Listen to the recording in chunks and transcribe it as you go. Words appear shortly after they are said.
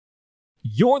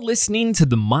You're listening to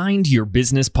the Mind Your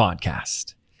Business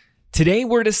podcast. Today,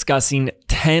 we're discussing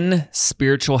 10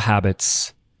 spiritual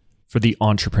habits for the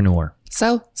entrepreneur.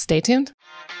 So stay tuned.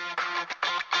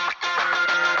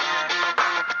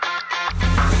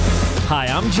 Hi,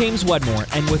 I'm James Wedmore,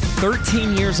 and with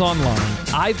 13 years online,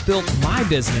 I've built my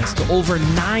business to over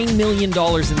 $9 million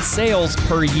in sales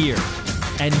per year.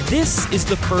 And this is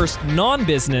the first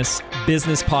non-business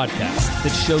business podcast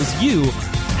that shows you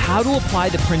how to apply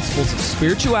the principles of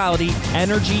spirituality,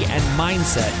 energy, and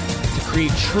mindset to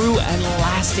create true and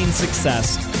lasting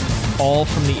success, all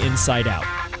from the inside out.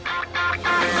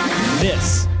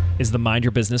 This is the Mind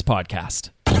Your Business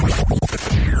podcast.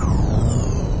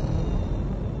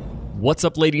 What's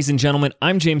up, ladies and gentlemen?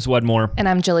 I'm James Wedmore. And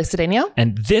I'm Julie Cedeno.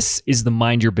 And this is the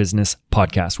Mind Your Business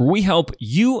podcast, where we help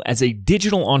you as a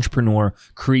digital entrepreneur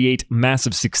create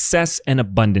massive success and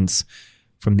abundance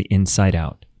from the inside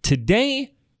out.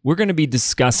 Today, we're going to be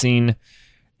discussing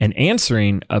and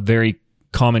answering a very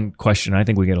common question I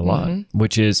think we get a lot,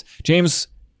 which is, James,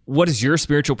 what is your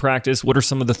spiritual practice? What are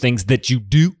some of the things that you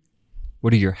do?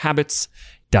 What are your habits?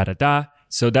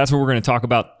 So that's what we're going to talk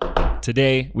about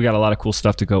today. We got a lot of cool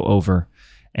stuff to go over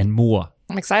and more.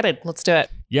 I'm excited. Let's do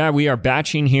it. Yeah, we are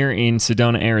batching here in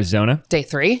Sedona, Arizona. Day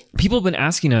 3. People have been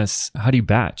asking us, how do you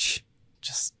batch?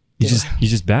 You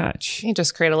just batch. You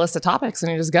just create a list of topics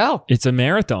and you just go. It's a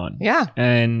marathon. Yeah.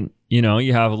 And, you know,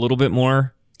 you have a little bit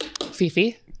more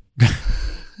Fifi.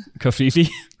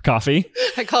 Coffee.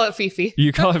 I call it Fifi.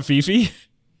 You call it Fifi?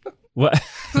 What?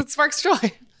 It sparks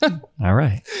joy. All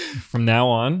right. From now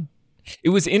on. It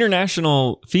was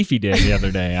International Fifi Day the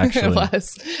other day, actually. It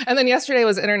was. And then yesterday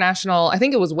was International, I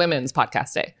think it was Women's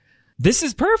Podcast Day. This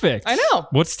is perfect. I know.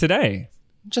 What's today?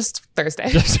 Just Thursday.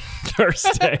 Just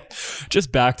Thursday.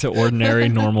 Just back to ordinary,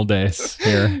 normal days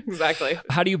here. Exactly.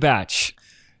 How do you batch?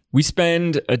 We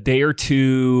spend a day or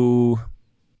two.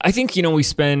 I think, we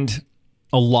spend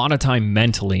a lot of time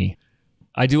mentally.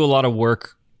 I do a lot of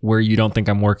work where you don't think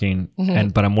I'm working,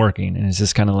 but I'm working. And it's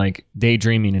just kind of like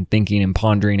daydreaming and thinking and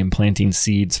pondering and planting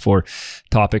seeds for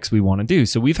topics we want to do.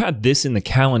 So we've had this in the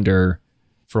calendar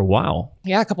for a while.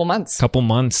 Yeah, a couple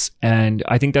months. And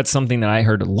I think that's something that I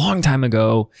heard a long time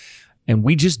ago. And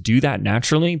we just do that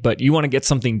naturally. But you want to get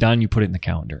something done, you put it in the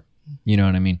calendar. You know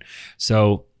what I mean?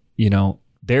 So,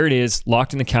 there it is,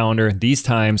 locked in the calendar these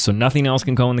times. So nothing else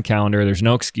can go in the calendar. There's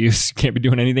no excuse. You can't be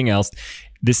doing anything else.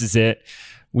 This is it.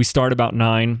 We start about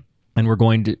 9 and we're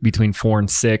going to between 4 and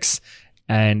 6.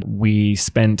 And we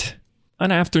spent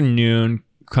an afternoon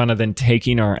kind of then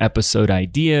taking our episode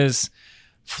ideas,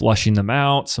 flushing them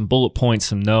out, some bullet points,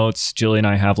 some notes. Julie and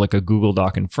I have like a Google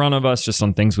Doc in front of us, just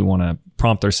on things we want to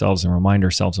prompt ourselves and remind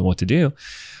ourselves of what to do.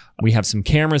 We have some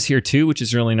cameras here too, which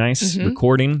is really nice.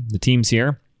 Recording, the team's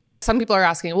here. Some people are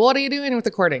asking, well, what are you doing with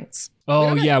the recordings?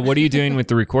 Oh yeah, what are you doing with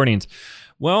the recordings?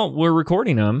 Well, we're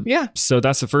recording them. Yeah. So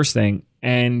that's the first thing.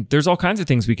 And there's all kinds of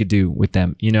things we could do with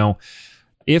them.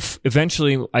 If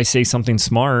eventually I say something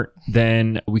smart,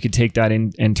 then we could take that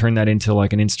in and turn that into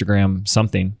like an Instagram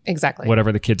something. Exactly.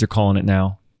 Whatever the kids are calling it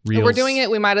now. Reels. If we're doing it,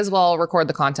 we might as well record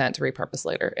the content to repurpose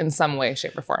later in some way,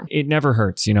 shape, or form. It never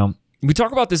hurts, We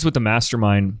talk about this with the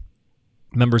mastermind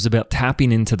members about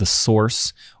tapping into the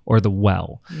source or the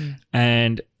well.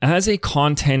 And as a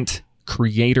content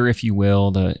creator, if you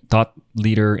will, the thought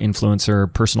leader,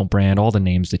 influencer, personal brand, all the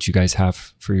names that you guys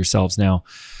have for yourselves now,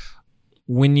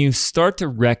 when you start to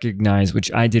recognize,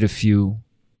 which I did a few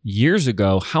years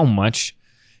ago, how much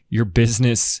your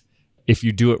business, if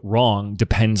you do it wrong,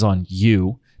 depends on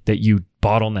you, that you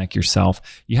bottleneck yourself,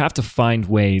 you have to find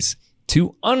ways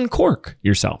to uncork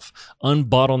yourself,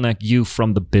 unbottleneck you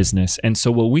from the business. And so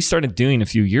what we started doing a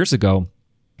few years ago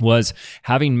was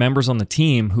having members on the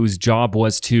team whose job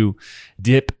was to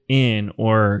dip in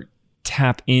or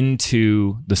tap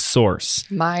into the source.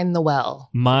 Mine the well.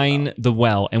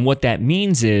 And what that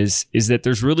means is that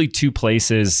there's really two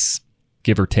places,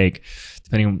 give or take,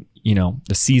 depending on,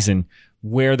 the season,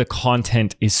 where the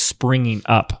content is springing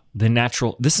up.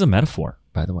 This is a metaphor,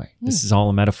 by the way. This is all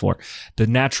a metaphor. The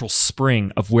natural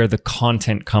spring of where the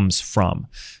content comes from.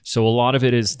 So a lot of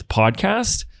it is the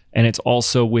podcast, and it's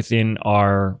also within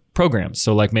our programs.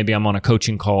 So like maybe I'm on a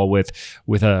coaching call with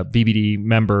a BBD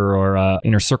member or a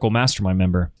Inner Circle Mastermind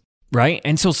member, right?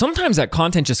 And so sometimes that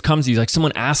content just comes to you, like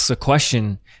someone asks a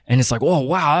question and it's like, oh,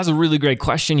 wow, that's a really great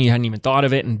question. You hadn't even thought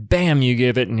of it. And bam, you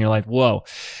give it and you're like, whoa.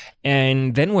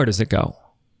 And then where does it go?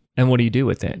 And what do you do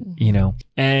with it?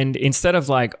 And instead of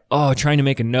like, trying to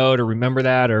make a note or remember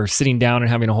that or sitting down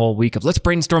and having a whole week of let's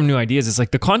brainstorm new ideas, it's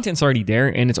like the content's already there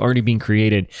and it's already being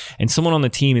created. And someone on the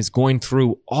team is going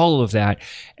through all of that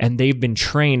and they've been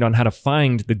trained on how to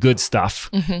find the good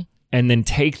stuff and then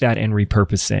take that and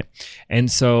repurpose it.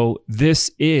 And so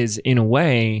this is, in a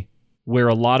way, where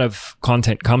a lot of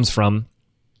content comes from.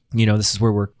 This is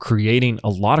where we're creating a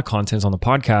lot of content on the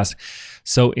podcast.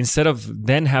 So instead of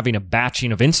then having a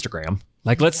batching of Instagram,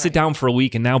 like let's sit down for a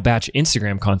week and now batch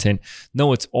Instagram content.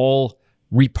 No, it's all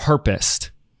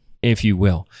repurposed, if you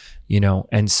will,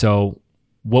 And so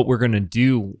what we're going to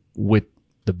do with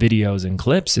the videos and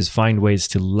clips is find ways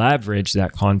to leverage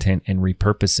that content and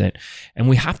repurpose it. And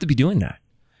we have to be doing that.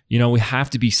 We have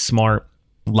to be smart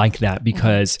like that,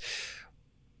 because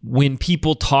when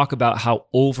people talk about how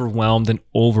overwhelmed and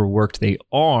overworked they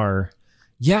are,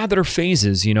 there are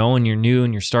phases, and you're new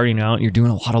and you're starting out, you're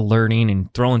doing a lot of learning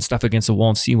and throwing stuff against the wall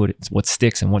and see what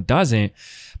sticks and what doesn't,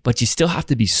 but you still have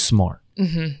to be smart,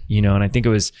 and I think it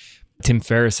was Tim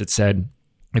Ferriss that said,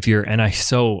 and I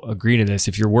so agree to this,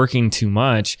 if you're working too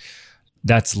much,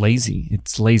 that's lazy.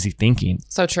 It's lazy thinking.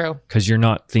 So true. Because you're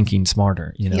not thinking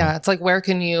smarter, Yeah, it's like, where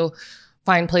can you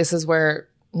find places where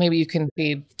maybe you can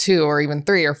feed 2 or even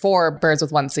 3 or 4 birds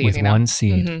with one seed? With one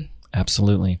seed.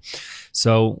 Absolutely.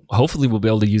 So hopefully we'll be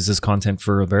able to use this content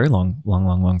for a very long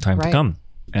time to come.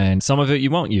 And some of it you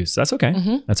won't use. That's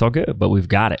okay. That's all good. But we've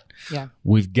got it. Yeah.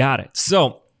 We've got it.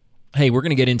 So, hey, we're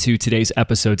going to get into today's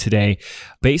episode today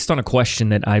based on a question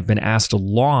that I've been asked a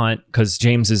lot, because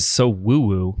James is so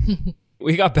woo-woo.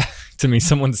 We got back to me.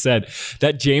 Someone said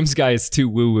that James guy is too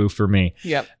woo-woo for me.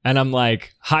 Yep. And I'm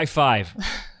like, high five.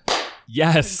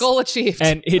 Yes. Goal achieved.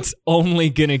 And it's only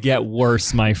going to get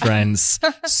worse, my friends.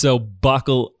 So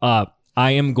buckle up.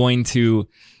 I am going to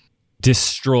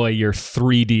destroy your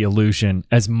 3D illusion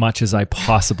as much as I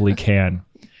possibly can.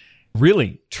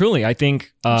 Really, truly, I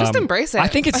think... just embrace it. I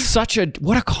think it's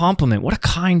what a compliment. What a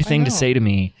kind thing to say to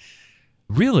me.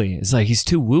 Really, it's like, he's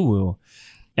too woo-woo.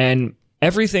 And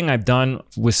everything I've done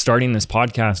with starting this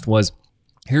podcast was,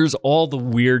 here's all the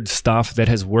weird stuff that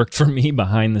has worked for me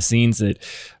behind the scenes that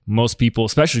most people,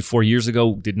 especially 4 years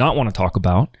ago, did not want to talk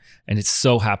about. And it's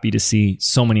so happy to see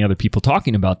so many other people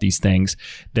talking about these things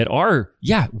that are,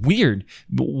 weird.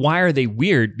 But why are they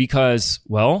weird? Because,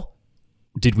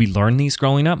 did we learn these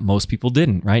growing up? Most people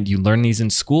didn't, right? Do you learn these in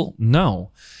school?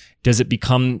 No. Does it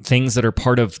become things that are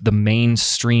part of the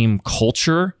mainstream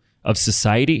culture of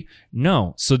society?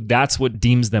 No. So that's what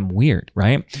deems them weird,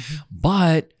 right?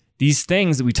 But these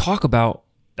things that we talk about,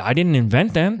 I didn't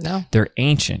invent them. No. They're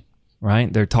ancient,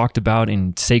 right? They're talked about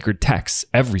in sacred texts,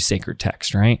 every sacred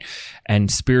text, right?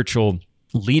 And spiritual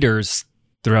leaders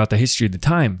throughout the history of the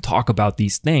time talk about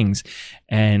these things.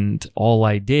 And all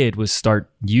I did was start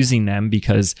using them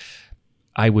because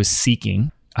I was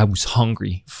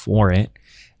hungry for it.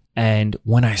 And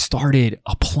when I started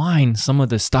applying some of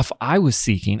the stuff I was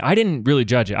seeking, I didn't really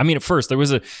judge it. I mean, at first there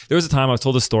was a time I was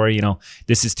told a story,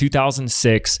 this is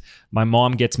 2006. My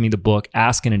mom gets me the book,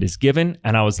 Ask and It Is Given.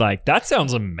 And I was like, that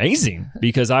sounds amazing,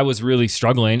 because I was really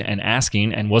struggling and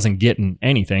asking and wasn't getting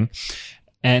anything.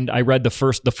 And I read the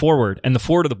foreword, and the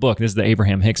foreword of the book, this is the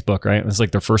Abraham Hicks book, right? It's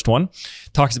like their first one,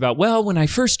 talks about, when I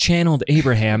first channeled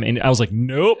Abraham, and I was like,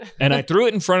 nope. And I threw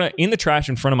it in the trash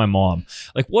in front of my mom.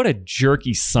 Like, what a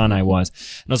jerky son I was.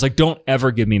 And I was like, don't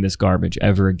ever give me this garbage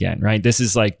ever again, right? This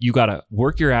is like, you got to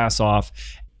work your ass off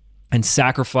and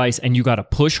sacrifice, and you got to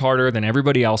push harder than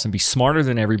everybody else and be smarter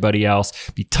than everybody else,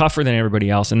 be tougher than everybody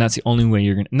else. And that's the only way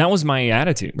and that was my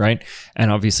attitude, right?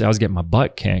 And obviously I was getting my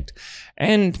butt kicked,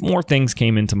 and more things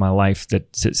came into my life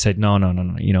that said, no,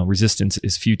 resistance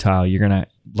is futile. You're going to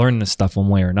learn this stuff one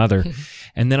way or another.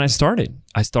 And then I started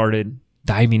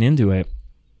diving into it,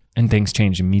 and things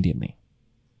changed immediately.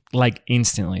 Like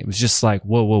instantly. It was just like,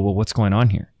 whoa, what's going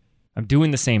on here? I'm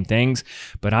doing the same things,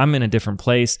 but I'm in a different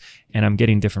place and I'm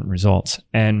getting different results.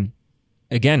 And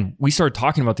again, we started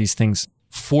talking about these things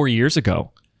 4 years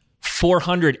ago,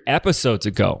 400 episodes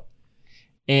ago.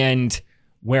 And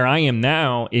where I am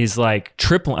now is like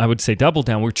I would say double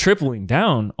down. We're tripling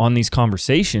down on these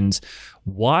conversations.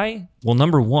 Why? Well,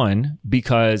 number one,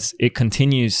 because it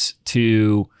continues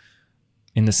to,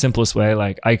 in the simplest way,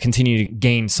 like I continue to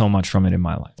gain so much from it in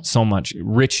my life, so much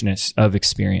richness of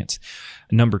experience.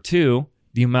 Number two,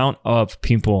 the amount of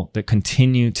people that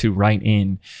continue to write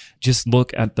in. Just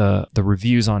look at the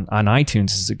reviews on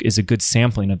iTunes is a good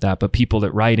sampling of that. But people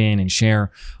that write in and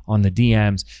share on the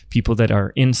DMs, people that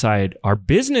are inside our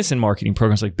business and marketing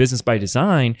programs like Business by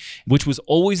Design, which was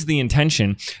always the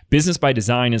intention. Business by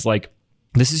Design is like,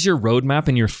 this is your roadmap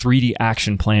and your 3D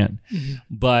action plan. Mm-hmm.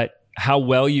 But how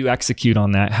well you execute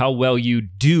on that, how well you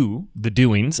do the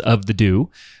doings of the do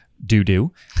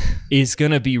is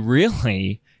going to be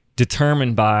really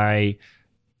determined by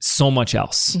so much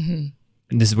else. Mm-hmm.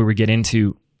 And this is where we get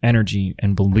into energy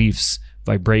and beliefs,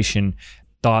 vibration,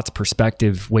 thoughts,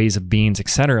 perspective, ways of beings,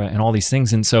 etc., and all these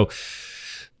things. And so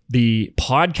the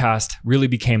podcast really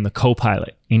became the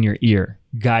co-pilot in your ear,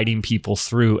 guiding people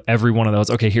through every one of those.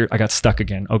 Okay, here I got stuck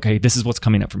again. Okay, this is what's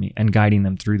coming up for me, and guiding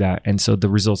them through that. And so the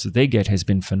results that they get has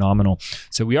been phenomenal.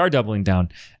 So we are doubling down.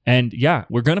 And yeah,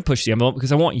 we're going to push the envelope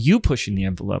because I want you pushing the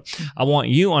envelope. I want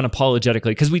you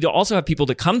unapologetically, because we also have people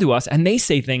that come to us and they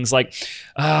say things like,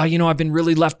 I've been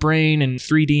really left brain and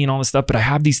 3D and all this stuff, but I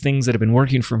have these things that have been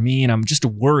working for me, and I'm just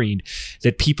worried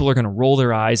that people are going to roll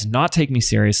their eyes, not take me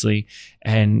seriously,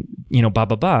 and,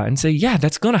 and say, yeah,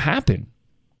 that's going to happen.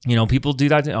 People do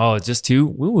that. Oh, it's just too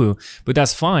woo-woo, but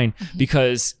that's fine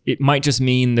because it might just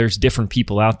mean there's different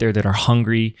people out there that are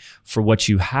hungry for what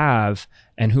you have.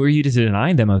 And who are you to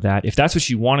deny them of that? If that's what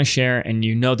you want to share, and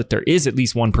you know that there is at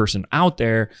least one person out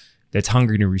there that's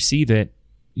hungry to receive it,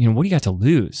 what do you got to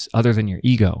lose other than your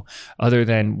ego, other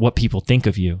than what people think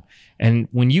of you? And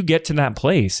when you get to that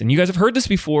place, and you guys have heard this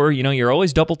before, you're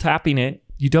always double tapping it.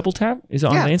 You double tap? Is it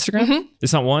on the Instagram? Mm-hmm.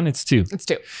 It's not one, it's two. It's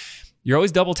two. You're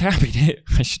always double tapping it.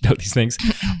 I should know these things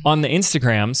on the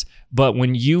Instagrams. But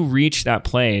when you reach that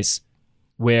place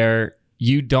where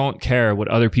you don't care what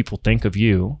other people think of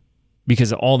you,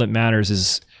 because all that matters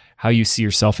is how you see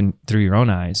yourself through your own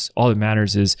eyes. All that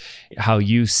matters is how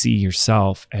you see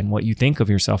yourself and what you think of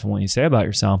yourself and what you say about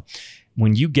yourself.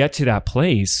 When you get to that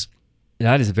place,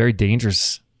 that is a very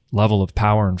dangerous level of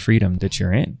power and freedom that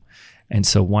you're in. And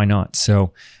so why not?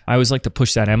 So I always like to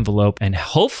push that envelope and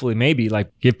hopefully maybe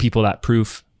give people that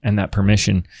proof and that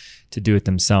permission to do it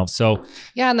themselves. So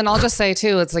yeah. And then I'll just say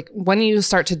too, it's like when you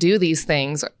start to do these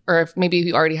things, or if maybe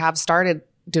you already have started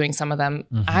doing some of them,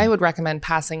 I would recommend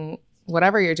passing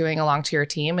whatever you're doing along to your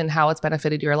team and how it's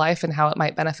benefited your life and how it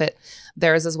might benefit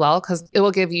theirs as well. Because it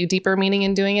will give you deeper meaning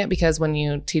in doing it, because when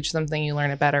you teach something, you learn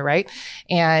it better, right?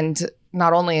 And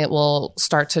not only it will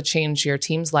start to change your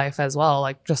team's life as well,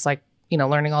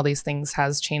 learning all these things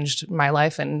has changed my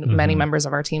life and many members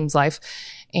of our team's life.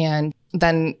 And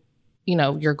then,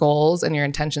 your goals and your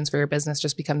intentions for your business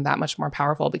just become that much more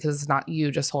powerful because it's not you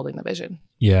just holding the vision.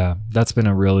 Yeah, that's been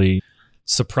a really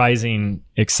surprising,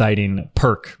 exciting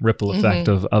ripple effect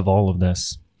of all of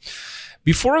this.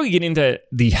 Before we get into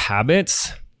the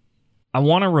habits, I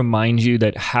want to remind you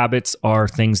that habits are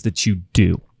things that you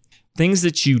do. Things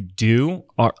that you do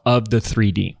are of the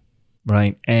 3D,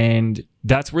 right? And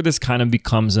that's where this kind of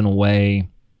becomes, in a way,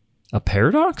 a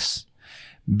paradox,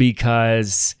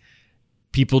 because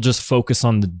people just focus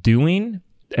on the doing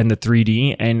and the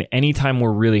 3D. And anytime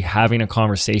we're really having a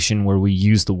conversation where we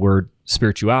use the word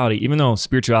spirituality, even though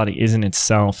spirituality isn't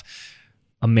itself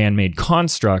a man-made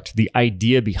construct, the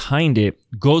idea behind it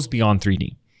goes beyond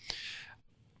 3D.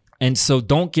 And so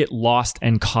don't get lost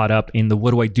and caught up in the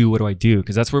what do I do?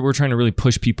 Because that's where we're trying to really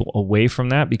push people away from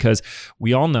that, because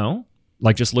we all know,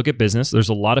 just look at business. There's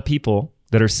a lot of people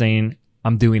that are saying,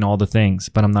 I'm doing all the things,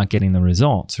 but I'm not getting the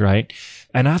results, right?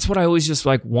 And that's what I always just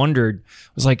wondered,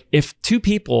 was if two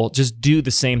people just do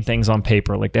the same things on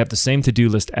paper, they have the same to-do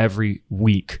list every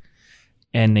week,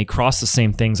 and they cross the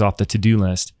same things off the to-do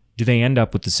list, do they end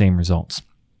up with the same results?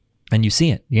 And you see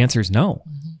it. The answer is no.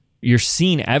 You're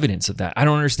seeing evidence of that. I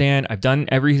don't understand. I've done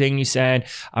everything you said.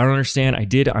 I don't understand.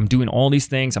 I'm doing all these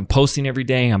things. I'm posting every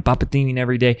day. I'm papatheming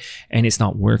every day, and it's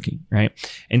not working, right?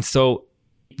 And so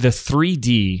the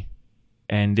 3D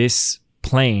and this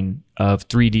plane of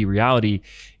 3D reality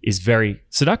is very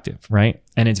seductive, right?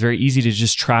 And it's very easy to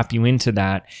just trap you into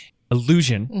that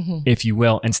illusion, if you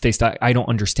will, and stay stuck. I don't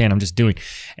understand. I'm just doing.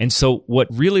 And so what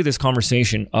really this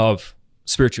conversation of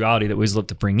spirituality that we always love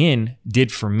to bring in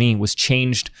did for me was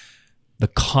changed the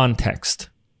context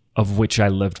of which I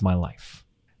lived my life.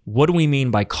 What do we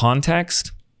mean by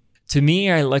context? To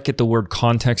me, I look at the word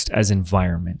context as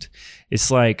environment.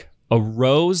 It's like a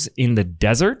rose in the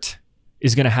desert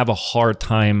is going to have a hard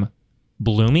time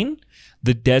blooming.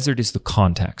 The desert is the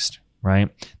context, right?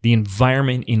 The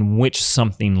environment in which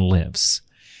something lives.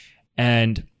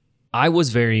 And I was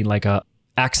very a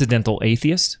accidental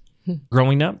atheist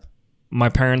growing up. My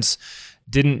parents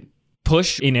didn't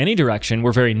push in any direction.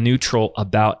 We're very neutral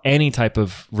about any type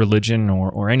of religion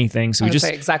or anything. So I would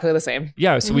say exactly the same.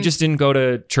 Yeah. So we just didn't go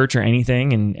to church or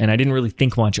anything. And I didn't really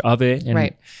think much of it. And,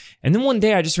 right. And then one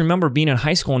day I just remember being in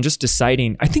high school and just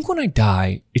deciding, I think when I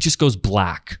die, it just goes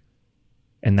black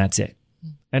and that's it.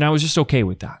 And I was just okay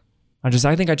with that.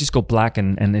 I think I just go black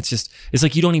and it's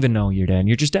like, you don't even know you're dead.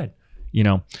 You're just dead,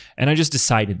 and I just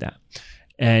decided that.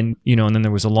 And, and then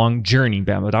there was a long journey,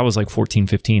 but I was 14,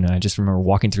 15. And I just remember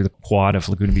walking through the quad of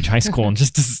Laguna Beach High School and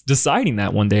just deciding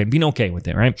that one day and being okay with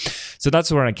it, right? So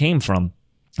that's where I came from.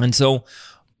 And so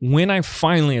when I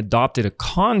finally adopted a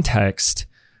context,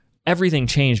 everything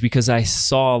changed because I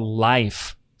saw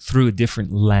life through a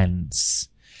different lens.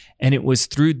 And it was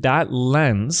through that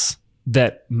lens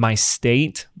that my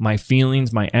state, my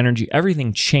feelings, my energy,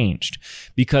 everything changed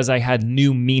because I had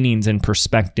new meanings and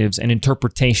perspectives and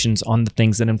interpretations on the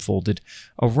things that unfolded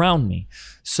around me.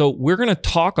 So we're going to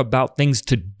talk about things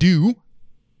to do,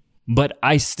 but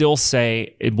I still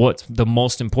say what's the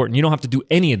most important. You don't have to do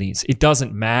any of these. It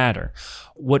doesn't matter.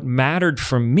 What mattered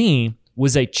for me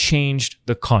was I changed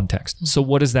the context. So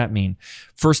what does that mean?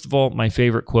 First of all, my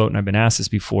favorite quote, and I've been asked this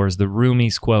before, is the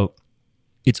Rumi's quote,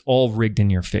 "It's all rigged in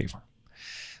your favor."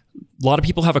 A lot of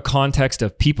people have a context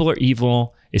of people are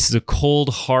evil. This is a cold,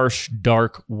 harsh,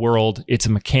 dark world. It's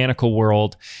a mechanical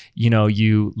world.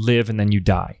 You live and then you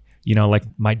die. Like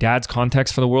my dad's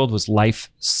context for the world was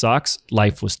life sucks,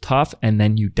 life was tough, and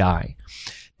then you die.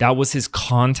 That was his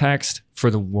context for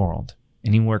the world.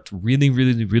 And he worked really,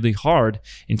 really, really hard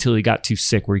until he got too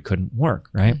sick where he couldn't work,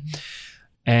 right? Mm-hmm.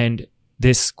 And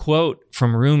this quote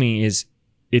from Rumi is,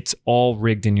 "It's all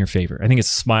rigged in your favor." I think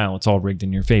it's a smile. It's all rigged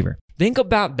in your favor. Think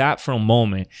about that for a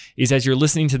moment, is as you're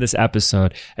listening to this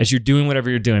episode, as you're doing whatever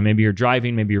you're doing, maybe you're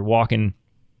driving, maybe you're walking,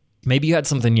 maybe you had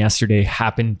something yesterday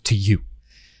happen to you.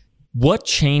 What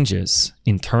changes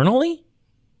internally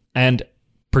and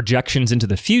projections into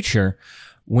the future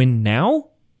when now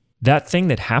that thing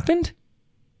that happened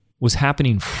was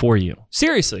happening for you?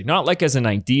 Seriously, not like as an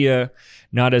idea,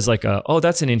 not as like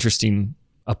that's an interesting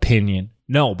opinion.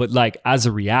 No, but like as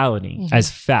a reality, as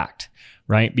fact,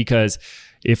 right? Because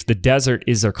if the desert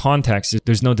is their context,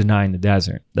 there's no denying the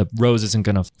desert. The rose isn't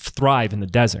going to thrive in the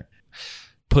desert.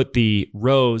 Put the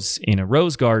rose in a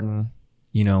rose garden,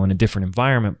 in a different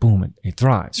environment, boom, it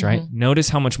thrives, right? Mm-hmm. Notice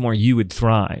how much more you would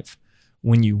thrive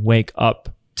when you wake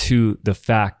up to the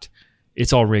fact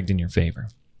it's all rigged in your favor.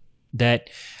 That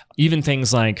even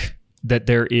things like that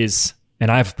there is,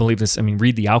 and I've believed this,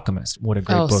 read The Alchemist. What a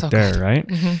great book so there, good. Right?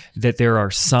 Mm-hmm. That there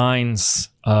are signs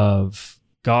of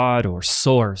God or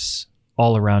source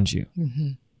all around you,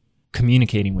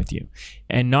 communicating with you.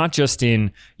 And not just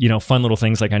in, fun little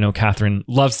things like I know Catherine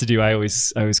loves to do. I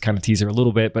always kind of tease her a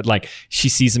little bit, but like she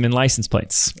sees them in license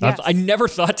plates. Yes. I never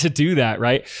thought to do that,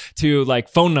 right? To like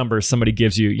phone numbers somebody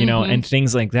gives you, and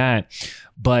things like that.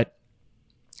 But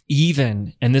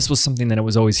even, and this was something that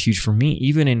was always huge for me,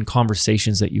 even in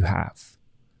conversations that you have,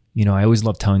 I always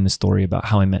love telling the story about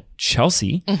how I met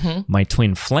Chelsea, my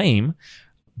twin flame,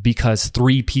 because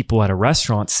 3 people at a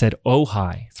restaurant said, "Oh,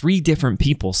 hi." 3 different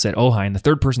people said, "Oh, hi." And the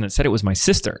third person that said it was my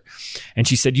sister. And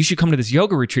she said, "You should come to this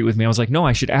yoga retreat with me." I was like, "No,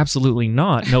 I should absolutely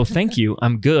not. No, thank you.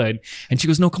 I'm good." And she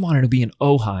goes, "No, come on. It'll be an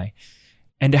oh, hi."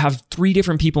 And to have 3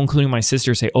 different people, including my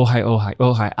sister, say, "Oh, hi, oh, hi,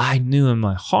 oh, hi," I knew in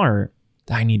my heart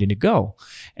that I needed to go.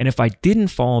 And if I didn't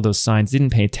follow those signs,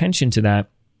 didn't pay attention to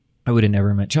that, I would have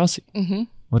never met Chelsea. Mm-hmm.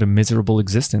 What a miserable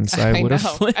existence I would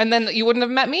have lived. And then you wouldn't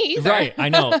have met me either. Right, I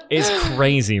know. It's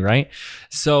crazy, right?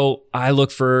 So I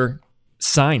look for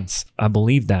signs. I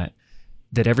believe that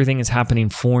everything is happening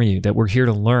for you, that we're here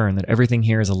to learn, that everything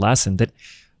here is a lesson.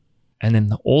 And then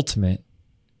the ultimate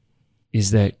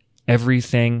is that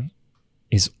everything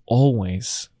is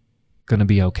always going to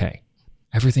be okay.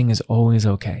 Everything is always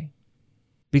okay.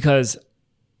 Because,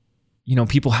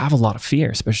 people have a lot of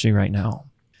fear, especially right now.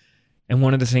 And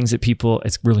one of the things that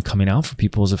it's really coming out for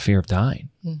people is a fear of dying.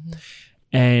 Mm-hmm.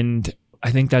 And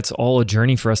I think that's all a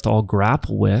journey for us to all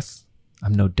grapple with.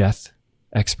 I'm no death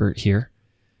expert here,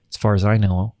 as far as I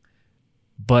know.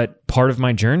 But part of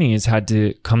my journey has had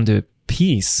to come to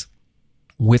peace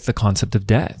with the concept of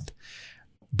death,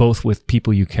 both with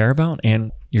people you care about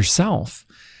and yourself.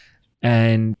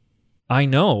 And I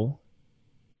know,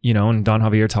 and Don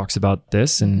Javier talks about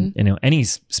this, and any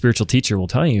spiritual teacher will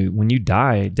tell you, when you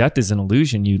die, death is an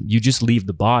illusion. You just leave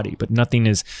the body, but nothing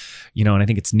is, and I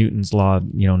think it's Newton's law,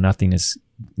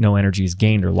 no energy is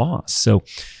gained or lost. So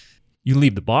you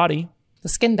leave the body. The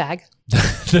skin bag.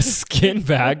 The skin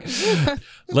bag.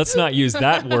 Let's not use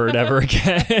that word ever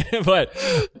again. But,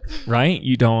 right?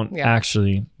 You don't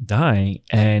actually die.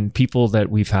 And people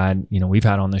that we've had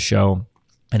on the show,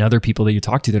 and other people that you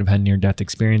talk to that have had near-death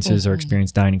experiences or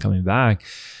experienced dying and coming back,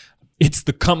 it's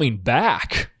the coming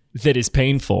back that is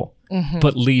painful,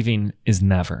 but leaving is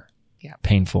never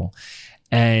painful.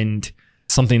 And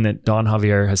something that Don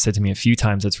Javier has said to me a few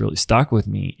times that's really stuck with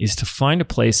me is to find a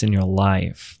place in your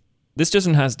life. This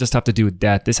doesn't just have to do with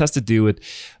death. This has to do with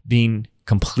being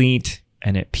complete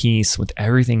and at peace with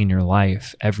everything in your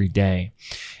life every day.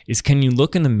 Is, can you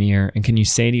look in the mirror and can you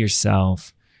say to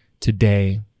yourself,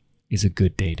 today is a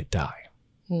good day to die?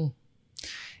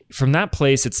 From that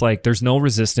place, it's like there's no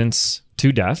resistance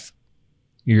to death.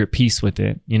 You're at peace with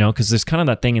it, because there's kind of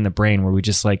that thing in the brain where we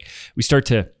just we start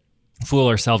to fool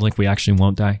ourselves like we actually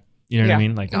won't die. You know what I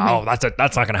mean? Like, oh, that's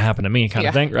not going to happen to me kind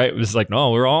of thing, right? It was like,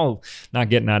 no, we're all not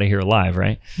getting out of here alive,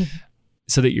 right?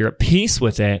 So that you're at peace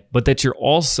with it, but that you're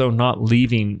also not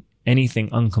leaving anything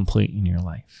incomplete in your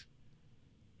life.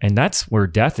 And that's where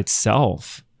death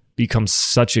itself becomes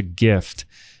such a gift,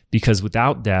 because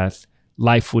without death,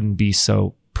 life wouldn't be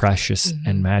so precious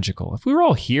and magical. If we were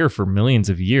all here for millions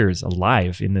of years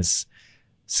alive in this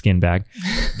skin bag,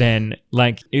 then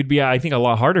like it'd be, I think, a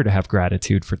lot harder to have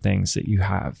gratitude for things that you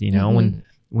have, you know,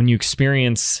 when you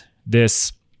experience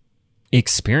this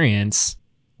experience,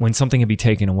 when something can be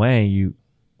taken away, you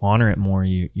honor it more,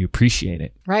 you appreciate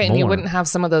it. Right. more. And you wouldn't have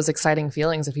some of those exciting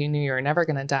feelings if you knew you were never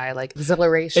going to die, like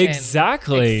exhilaration,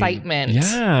 excitement.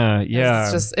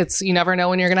 Yeah. It's you never know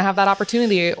when you're going to have that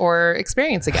opportunity or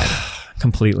experience again.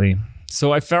 Completely.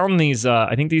 So I found these,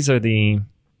 I think these are the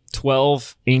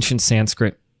 12 ancient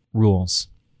Sanskrit rules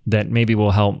that maybe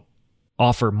will help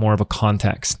offer more of a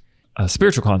context, a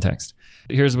spiritual context.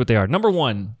 Here's what they are. Number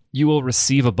 1, you will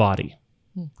receive a body.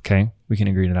 Okay, we can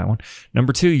agree to that one.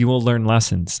 Number 2, you will learn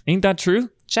lessons. Ain't that true?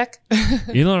 Check.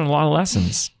 You learn a lot of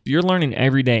lessons. You're learning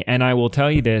every day. And I will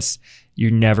tell you this,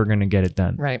 you're never going to get it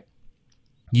done. Right.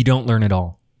 You don't learn it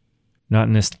all. Not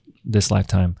in this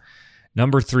lifetime.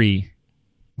 Number 3,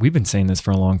 we've been saying this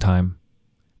for a long time.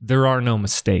 There are no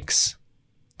mistakes.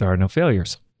 There are no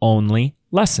failures. Only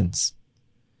lessons.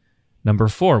 Number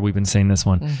 4, we've been saying this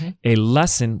one. A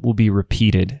lesson will be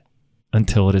repeated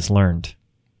until it is learned.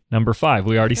 Number 5,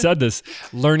 we already said this.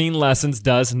 Learning lessons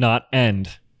does not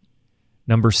end.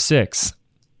 Number 6,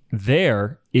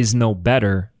 there is no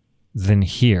better than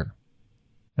here.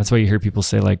 That's why you hear people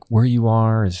say like, where you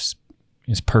are is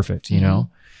perfect, you know?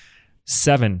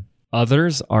 7,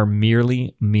 others are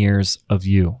merely mirrors of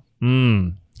you.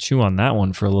 Chew on that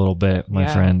one for a little bit, my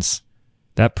friends.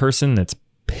 That person that's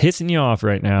pissing you off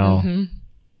right now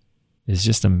is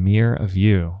just a mirror of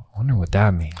you. I wonder what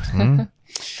that means.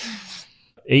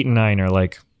 8 and 9 are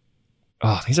like,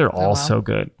 oh, these are all so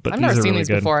good. But I've never seen really these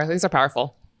good. before. These are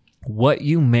powerful. What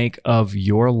you make of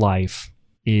your life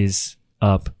is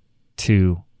up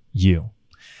to you.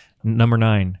 Number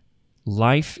 9,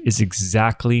 life is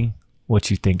exactly what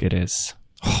you think it is.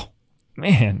 Oh,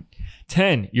 man.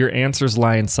 10, your answers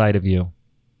lie inside of you.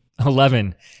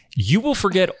 11, you will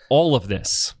forget all of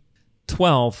this.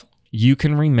 12, you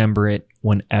can remember it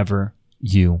whenever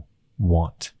you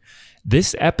want.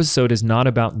 This episode is not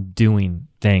about doing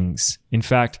things. In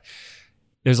fact,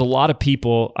 there's a lot of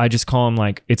people, I just call them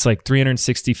like, it's like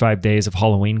 365 days of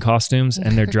Halloween costumes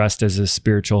and they're dressed as a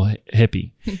spiritual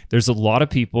hippie. There's a lot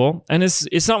of people, and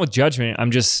it's not with judgment.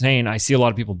 I'm just saying I see a lot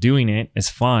of people doing it. It's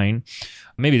fine.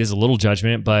 Maybe it is a little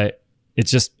judgment, but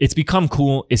it's become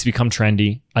cool. It's become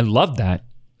trendy. I love that.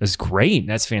 That's great.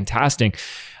 That's fantastic.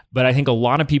 But I think a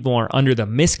lot of people are under the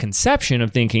misconception of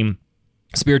thinking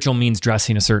spiritual means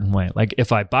dressing a certain way. Like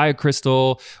if I buy a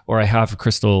crystal, or I have a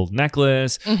crystal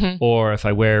necklace, or if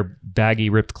I wear baggy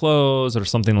ripped clothes or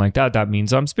something like that, that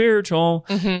means I'm spiritual.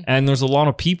 And there's a lot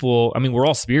of people, I mean, we're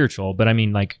all spiritual, but I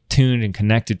mean like tuned and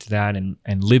connected to that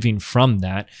and living from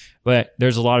that. But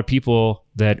there's a lot of people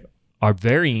that are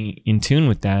very in tune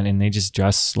with that and they just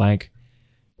dress like,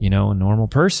 you know, a normal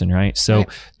person, right? So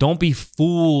don't be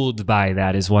fooled by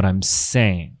that is what I'm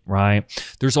saying, right?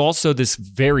 There's also this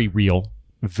very real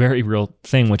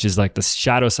thing, which is like the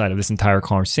shadow side of this entire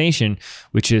conversation,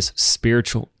 which is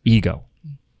spiritual ego.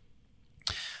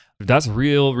 That's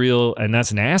real, and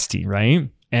that's nasty, right?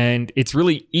 And it's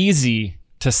really easy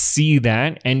to see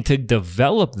that and to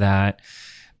develop that,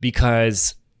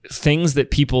 because things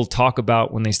that people talk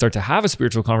about when they start to have a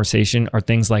spiritual conversation are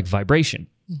things like vibration,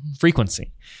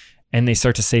 frequency. And they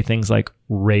start to say things like,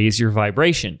 raise your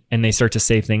vibration. And they start to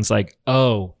say things like,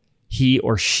 oh, he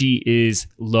or she is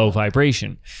low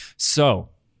vibration. So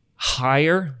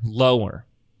higher, lower,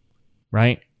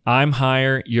 right? I'm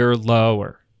higher, you're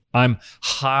lower. I'm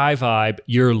high vibe,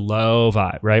 you're low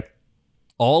vibe, right?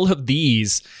 All of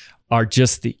these are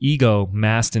just the ego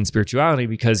masked in spirituality,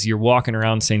 because you're walking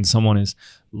around saying someone is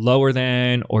lower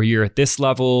than, or you're at this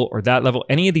level or that level.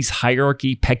 Any of these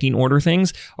hierarchy, pecking order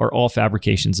things are all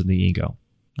fabrications of the ego,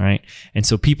 right? And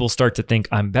so people start to think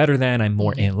I'm better than, I'm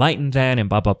more enlightened than, and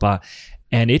blah, blah, blah.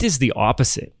 And it is the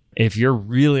opposite. If you're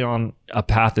really on a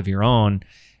path of your own,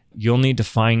 you'll need to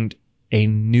find a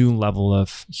new level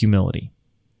of humility.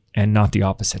 And not the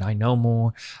opposite. I know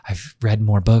more. I've read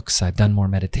more books. I've done more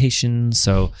meditation.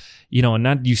 So, you know, and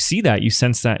that, you see that, you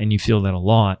sense that, and you feel that a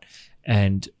lot.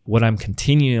 And what I'm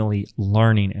continually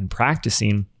learning and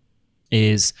practicing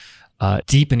is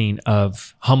deepening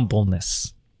of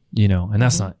humbleness. And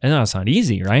that's not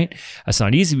easy, right? That's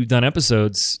not easy. We've done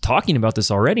episodes talking about this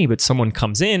already, but someone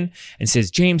comes in and says,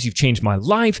 James, you've changed my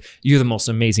life. You're the most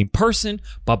amazing person.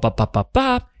 Bop, bop, bop, bop,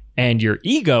 bop. And your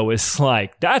ego is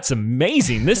like, that's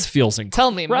amazing. This feels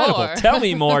incredible. Tell me more. Tell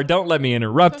me more. Don't let me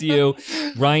interrupt you.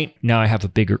 Right? Now I have a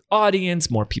bigger audience,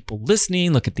 more people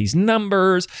listening. Look at these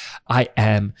numbers. I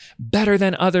am better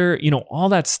than other, all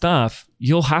that stuff.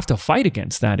 You'll have to fight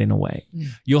against that in a way.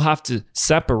 You'll have to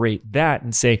separate that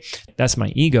and say, that's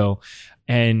my ego.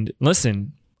 And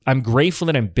listen, I'm grateful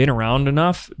that I've been around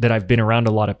enough, that I've been around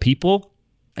a lot of people.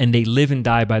 And they live and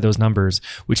die by those numbers,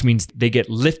 which means they get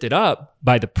lifted up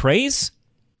by the praise,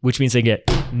 which means they get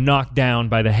knocked down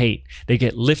by the hate. They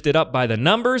get lifted up by the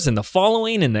numbers and the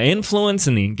following and the influence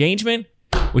and the engagement,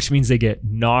 which means they get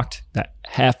knocked the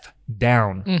F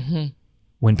down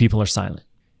when people are silent.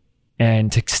 And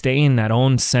to stay in that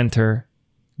own center,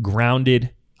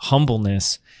 grounded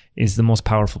humbleness is the most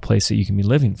powerful place that you can be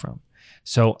living from.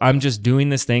 So I'm just doing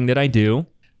this thing that I do.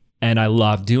 And I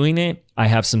love doing it. I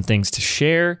have some things to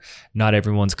share. Not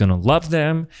everyone's going to love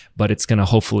them, but it's going to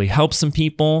hopefully help some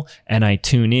people. And I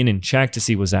tune in and check to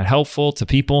see, was that helpful to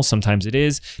people? Sometimes it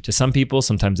is to some people.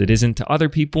 Sometimes it isn't to other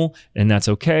people. And that's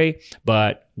okay.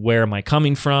 But where am I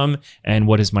coming from? And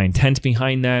what is my intent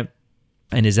behind that?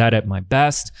 And is that at my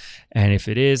best? And if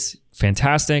it is,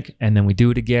 fantastic. And then we do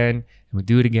it again. And we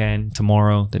do it again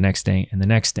tomorrow, the next day, and the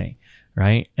next day.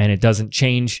 Right? And it doesn't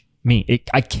change me.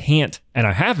 I can't, and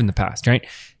I have in the past, right?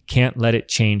 Can't let it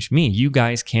change me. You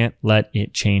guys can't let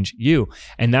it change you.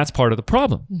 And that's part of the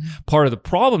problem. Part of the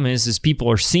problem is people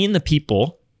are seeing the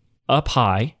people up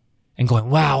high and going,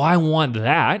 wow, I want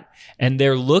that. And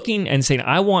they're looking and saying,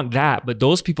 I want that. But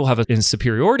those people have a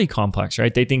superiority complex,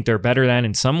 right? They think they're better than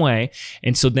in some way.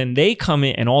 And so then they come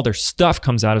in and all their stuff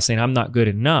comes out of saying, I'm not good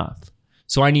enough.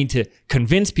 So I need to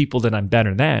convince people that I'm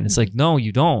better than. It's like, no,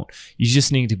 you don't. You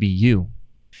just need to be you.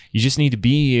 You just need to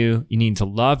be you. You need to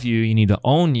love you. You need to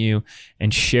own you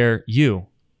and share you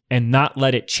and not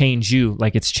let it change you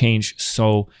like it's changed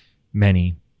so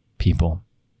many people.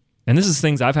 And this is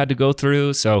things I've had to go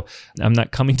through. So I'm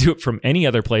not coming to it from any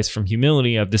other place, from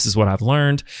humility of this is what I've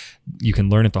learned. You can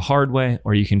learn it the hard way,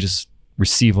 or you can just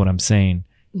receive what I'm saying,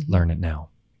 learn it now.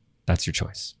 That's your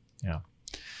choice. Yeah.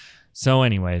 So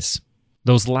anyways,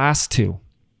 those last two,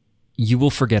 you will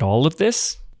forget all of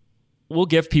this. We'll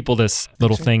give people this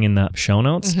little thing in the show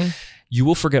notes. You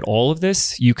will forget all of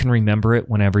this. You can remember it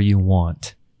whenever you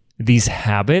want. These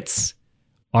habits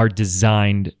are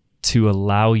designed to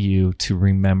allow you to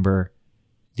remember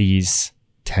these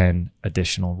 10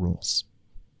 additional rules.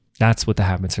 That's what the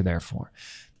habits are there for.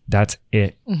 That's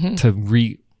it.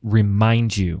 To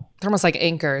remind you. They're almost like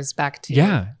anchors back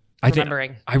to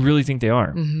remembering. I really think they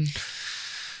are.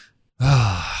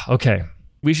 Okay.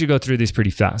 We should go through these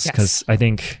pretty fast because I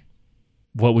think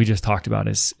what we just talked about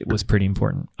was pretty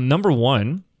important. Number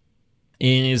one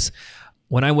is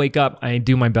when I wake up, I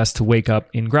do my best to wake up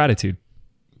in gratitude.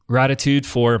 Gratitude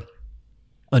for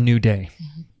a new day.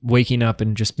 Waking up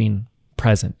and just being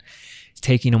present.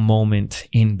 Taking a moment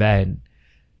in bed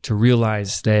to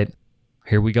realize that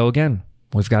here we go again.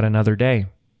 We've got another day.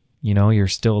 You're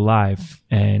still alive,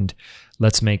 and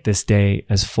let's make this day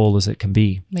as full as it can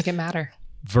be. Make it matter.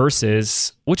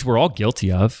 Versus, which we're all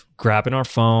guilty of, grabbing our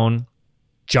phone,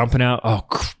 jumping out,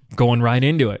 going right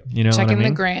into it. Checking the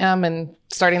gram and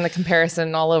starting the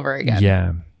comparison all over again.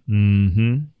 Yeah.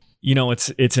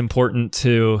 It's important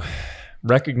to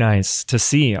recognize, to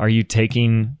see, are you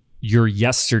taking your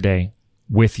yesterday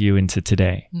with you into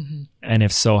today? And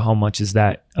if so, how much is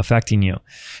that affecting you?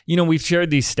 We've shared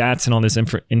these stats and all this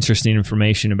interesting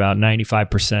information about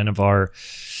 95%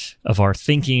 of our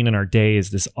thinking and our day is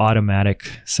this automatic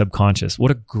subconscious.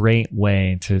 What a great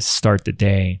way to start the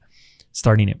day,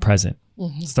 starting it present,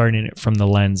 starting it from the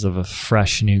lens of a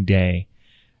fresh new day,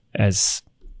 as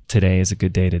today is a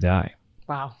good day to die.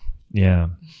 Wow. Yeah.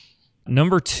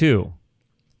 Number two,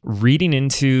 reading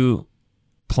into,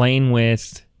 playing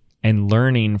with, and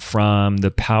learning from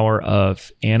the power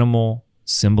of animal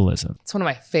symbolism. It's one of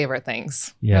my favorite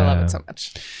things. Yeah. I love it so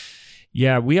much.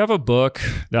 Yeah, we have a book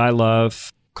that I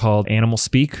love called Animal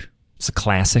Speak. It's a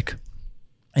classic.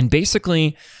 And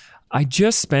basically, I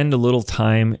just spend a little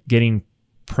time getting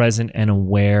present and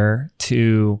aware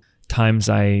to times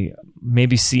I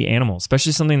maybe see animals,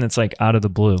 especially something that's like out of the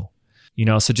blue.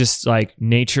 So just like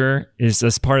nature is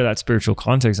as part of that spiritual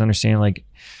context, understanding like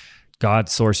God,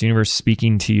 source, universe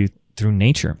speaking to you through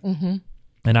nature.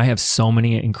 And I have so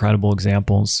many incredible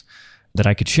examples that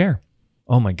I could share.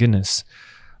 Oh my goodness.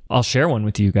 I'll share one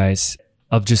with you guys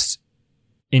of just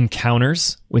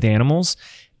encounters with animals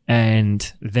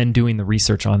and then doing the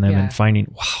research on them and finding,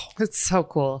 wow. It's so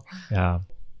cool. Yeah.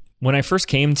 When I first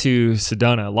came to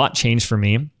Sedona, a lot changed for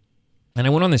me. And I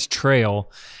went on this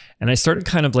trail and I started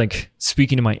kind of like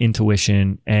speaking to my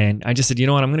intuition. And I just said, you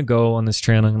know what, I'm going to go on this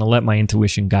trail and I'm going to let my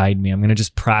intuition guide me. I'm going to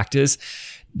just practice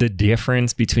the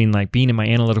difference between like being in my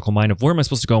analytical mind of where am I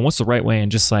supposed to go and what's the right way,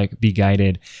 and just like be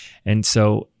guided. And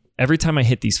so every time I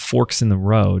hit these forks in the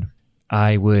road,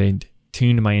 I would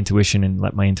tune to my intuition and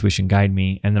let my intuition guide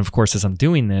me. And then of course, as I'm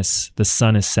doing this, the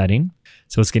sun is setting.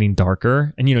 So it's getting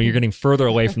darker and, you know, you're getting further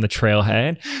away from the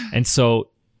trailhead. And so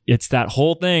it's that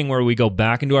whole thing where we go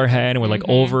back into our head and we're like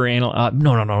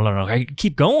no, I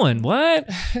keep going. What?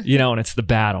 You know, and it's the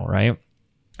battle, right?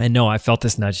 And no, I felt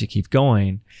this nudge to keep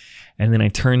going. And then I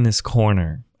turned this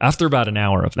corner after about an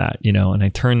hour of that, you know, and I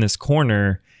turned this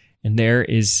corner and there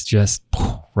is just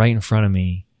right in front of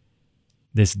me,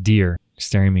 this deer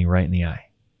staring me right in the eye.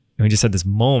 And we just had this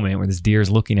moment where this deer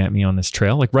is looking at me on this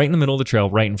trail, like right in the middle of the trail,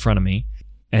 right in front of me.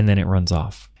 And then it runs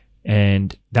off.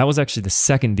 And that was actually the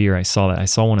second deer I saw. That I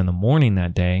saw one in the morning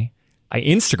that day. I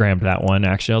Instagrammed that one,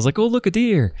 actually. I was like, oh, look, a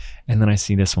deer. And then I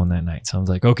see this one that night. So I was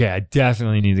like, okay, I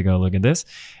definitely need to go look at this.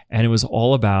 And it was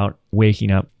all about waking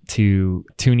up to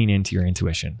tuning into your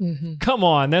intuition. Come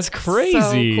on, that's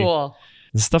crazy. So cool.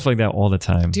 There's stuff like that all the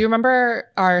time. Do you remember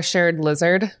our shared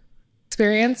lizard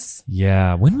experience?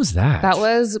 Yeah. When was that? That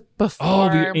was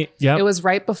before. Yep. It was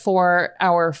right before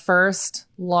our first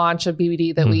launch of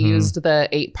BBD that we used the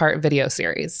 8-part video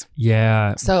series.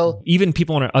 Yeah. So even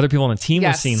other people on the team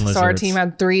were seeing lizards. So our team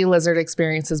had 3 lizard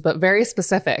experiences, but very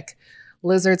specific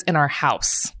lizards in our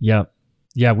house. Yep.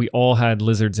 Yeah. We all had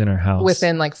lizards in our house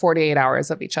within like 48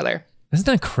 hours of each other. Isn't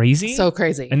that crazy? So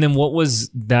crazy. And then what was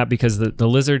that? Because the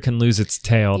lizard can lose its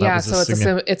tail. Yeah.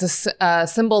 So it's a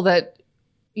symbol that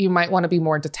you might want to be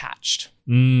more detached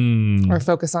or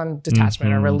focus on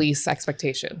detachment or release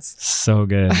expectations. So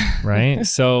good. Right.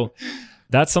 So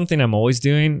that's something I'm always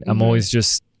doing. I'm always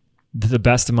just the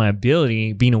best of my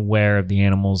ability, being aware of the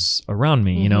animals around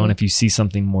me, you know, and if you see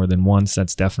something more than once,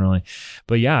 that's definitely,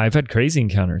 but yeah, I've had crazy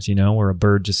encounters, you know, where a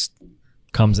bird just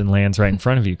comes and lands right in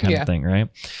front of you kind of thing. Right.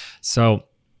 So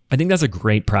I think that's a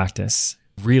great practice.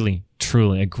 Really,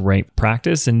 truly a great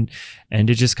practice, and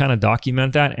to just kind of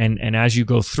document that. And as you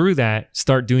go through that,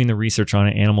 start doing the research on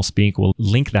it. Animal Speak will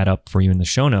link that up for you in the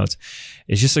show notes.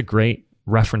 It's just a great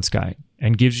reference guide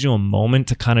and gives you a moment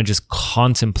to kind of just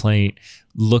contemplate,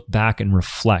 look back and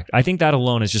reflect. I think that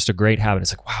alone is just a great habit.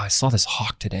 It's like, wow, I saw this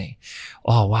hawk today.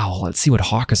 Oh, wow. Let's see what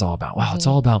hawk is all about. Wow. It's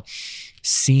all about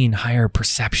seeing higher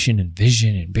perception and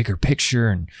vision and bigger picture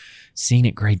and seeing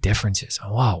it great differences.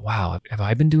 Oh, wow. Have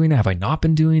I been doing that? Have I not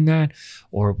been doing that?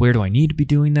 Or where do I need to be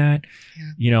doing that?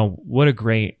 Yeah. You know, what a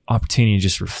great opportunity to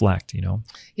just reflect, you know?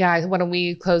 Yeah. When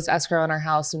we closed escrow in our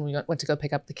house and we went to go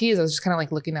pick up the keys, I was just kind of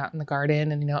like looking out in the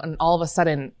garden and, you know, and all of a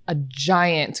sudden a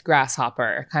giant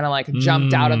grasshopper kind of like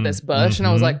jumped out of this bush and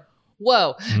I was like,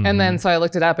 whoa. And then so I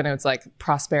looked it up and it was like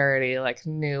prosperity, like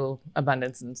new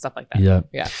abundance and stuff like that.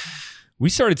 Yeah. We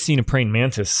started seeing a praying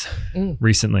mantis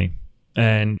recently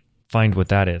and find what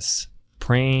that is.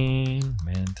 Praying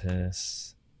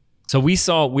mantis. So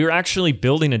we were actually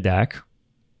building a deck,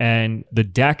 and the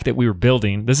deck that we were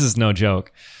building, this is no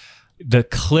joke, the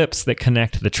clips that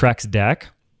connect the Trex deck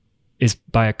is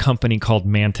by a company called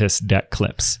Mantis Deck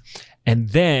Clips. And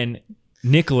then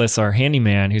Nicholas, our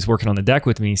handyman who's working on the deck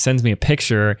with me, sends me a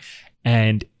picture,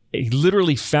 and he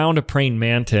literally found a praying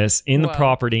mantis in the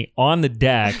property on the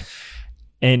deck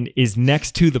and is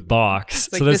next to the box.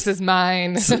 It's like, this is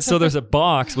mine. so there's a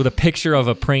box with a picture of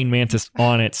a praying mantis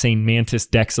on it saying Mantis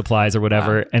Deck Supplies or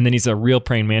whatever. Wow. And then he's a real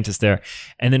praying mantis there.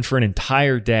 And then for an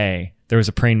entire day, there was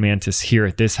a praying mantis here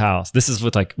at this house. This is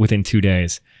within 2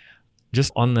 days,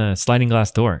 just on the sliding glass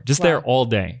door, just there all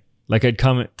day. Like I'd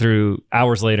come through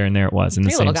hours later and there it was in the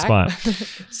same spot.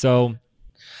 So,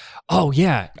 oh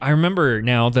yeah. I remember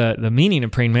now the meaning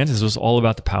of praying mantis was all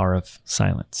about the power of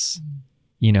silence.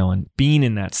 You know, and being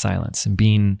in that silence and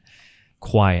being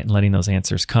quiet and letting those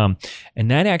answers come. And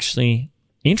that actually,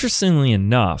 interestingly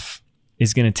enough,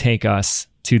 is going to take us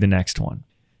to the next one,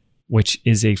 which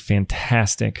is a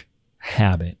fantastic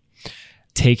habit.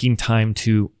 Taking time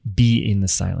to be in the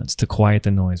silence, to quiet the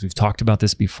noise. We've talked about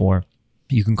this before.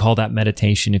 You can call that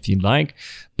meditation if you'd like,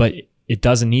 but it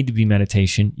doesn't need to be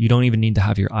meditation. You don't even need to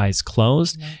have your eyes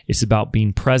closed. No. It's about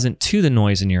being present to the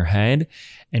noise in your head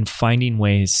and finding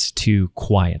ways to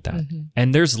quiet that.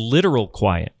 And there's literal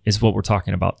quiet is what we're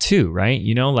talking about too, right?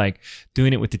 You know, like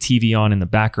doing it with the TV on in the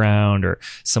background or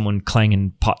someone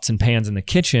clanging pots and pans in the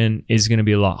kitchen is going to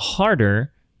be a lot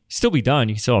harder. Still be done.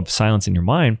 You can still have silence in your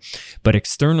mind, but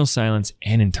external silence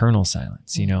and internal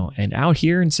silence, you know, and out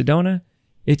here in Sedona,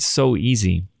 It's so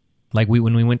easy. Like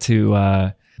when we went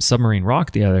to Submarine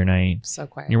Rock the other night, So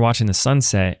quiet. and you're watching the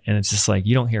sunset, and it's just like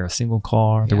you don't hear a single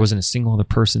car. There wasn't a single other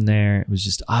person there. It was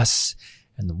just us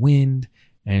and the wind,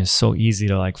 and it's so easy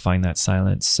to like find that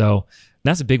silence. So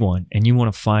that's a big one, and you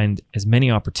want to find as many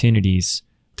opportunities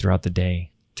throughout the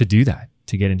day to do that,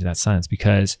 to get into that silence,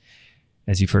 because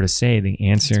as you've heard us say, the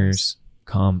answers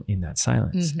come in that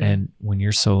silence. And when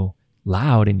you're so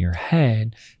loud in your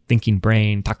head, thinking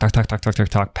brain, talk,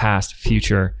 past,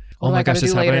 future. Oh my gosh,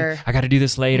 this happened. I got to do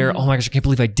this later. Oh my gosh, I can't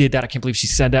believe I did that. I can't believe she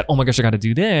said that. Oh my gosh, I got to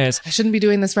do this. I shouldn't be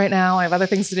doing this right now. I have other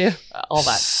things to do. All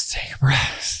that. Just take a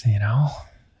breath,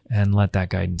 and let that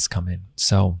guidance come in.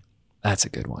 So that's a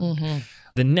good one.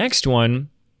 The next one,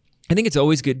 I think it's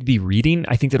always good to be reading.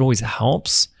 I think that always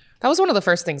helps. That was one of the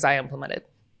first things I implemented.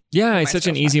 Yeah, it's such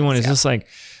an easy one. It's just like,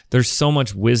 there's so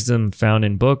much wisdom found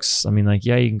in books. I mean, like,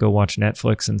 yeah, you can go watch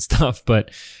Netflix and stuff, but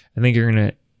I think you're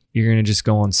gonna just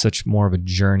go on such more of a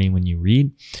journey when you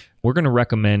read. We're gonna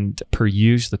recommend per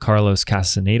use the Carlos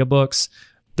Castaneda books.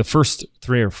 The first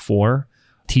 3 or 4,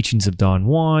 Teachings of Don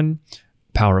Juan,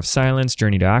 Power of Silence,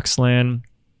 Journey to Axlan.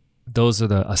 Those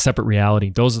are a separate reality.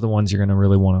 Those are the ones you're gonna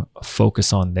really want to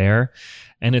focus on there.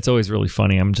 And it's always really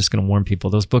funny. I'm just gonna warn people.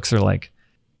 Those books are like,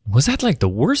 was that like the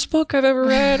worst book I've ever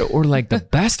read or like the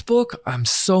best book? I'm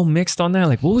so mixed on that.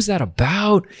 Like, what was that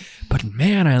about? But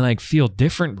man, I like feel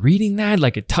different reading that.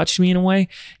 Like it touched me in a way.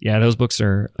 Yeah, those books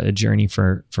are a journey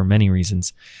for many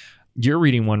reasons. You're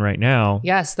reading one right now.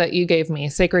 Yes, that you gave me,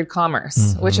 Sacred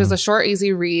Commerce, which is a short,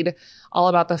 easy read all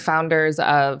about the founders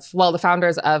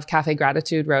of Cafe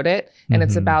Gratitude wrote it. And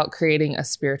it's about creating a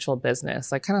spiritual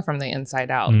business, like kind of from the inside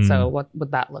out. So what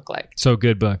would that look like? So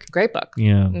good book. Great book.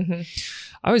 Yeah.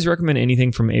 I always recommend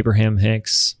anything from Abraham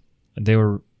Hicks. They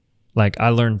were like, I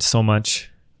learned so much,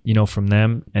 from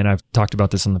them. And I've talked about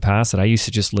this in the past that I used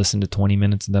to just listen to 20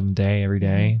 minutes of them a day, every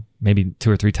day, maybe 2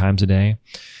 or 3 times a day.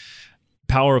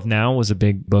 Power of Now was a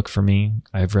big book for me.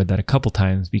 I've read that a couple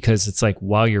times because it's like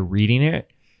while you're reading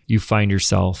it, you find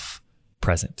yourself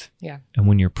present. Yeah. And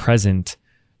when you're present,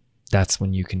 that's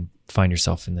when you can find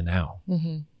yourself in the now.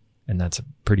 And that's a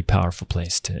pretty powerful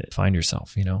place to find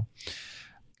yourself,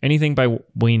 Anything by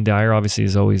Wayne Dyer obviously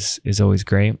is always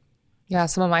great. Yeah,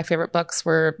 some of my favorite books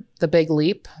were The Big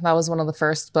Leap. That was one of the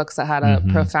first books that had a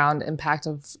profound impact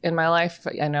in my life.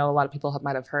 I know a lot of people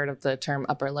might have heard of the term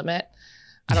upper limit.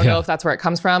 I don't know if that's where it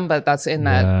comes from, but that's in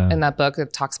that book.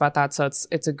 It talks about that. So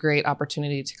it's a great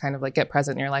opportunity to kind of like get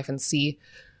present in your life and see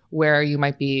where you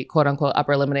might be quote unquote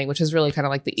upper limiting, which is really kind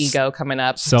of like the ego coming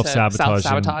up.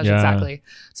 Self-sabotage. Exactly.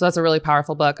 So that's a really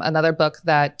powerful book. Another book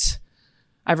that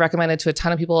I've recommended to a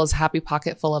ton of people is Happy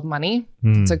Pocket Full of Money.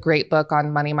 It's a great book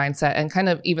on money mindset and kind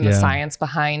of even the science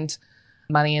behind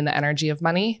money and the energy of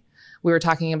money. We were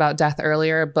talking about death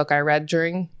earlier. A book I read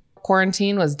during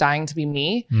quarantine was Dying to Be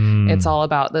Me. It's all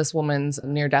about this woman's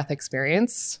near-death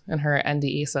experience and her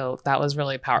NDE. So that was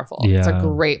really powerful. It's a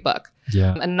great book.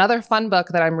 Another fun book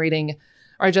that I'm reading,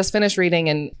 or I just finished reading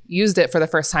and used it for the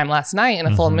first time last night in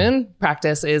a full moon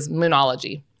practice, is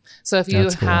Moonology. So if you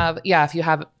if you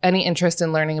have any interest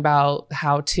in learning about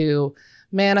how to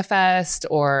manifest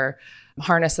or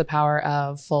harness the power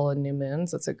of full and new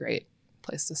moons, it's a great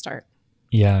place to start.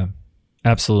 Yeah,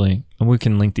 absolutely. And we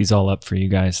can link these all up for you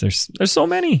guys. There's so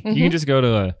many. You can just go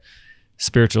to a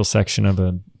spiritual section of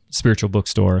a spiritual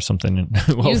bookstore or something.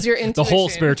 And, use your intuition. The whole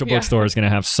spiritual bookstore is going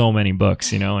to have so many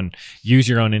books, and use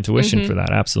your own intuition for that.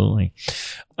 Absolutely.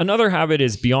 Another habit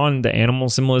is beyond the animal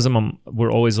symbolism.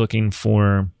 We're always looking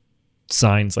for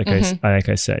signs, like I said,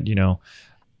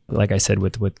 like I said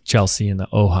with Chelsea and the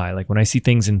Ojai. Like when I see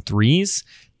things in 3s,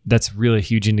 that's really a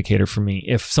huge indicator for me.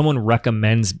 If someone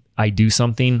recommends I do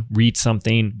something, read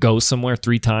something, go somewhere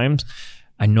 3 times,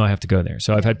 I know I have to go there.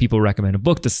 So I've had people recommend a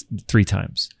book 3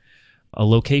 times, a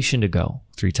location to go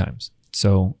 3 times.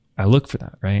 So I look for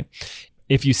that, right?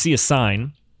 If you see a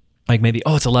sign, like maybe,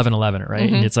 it's 11:11, right?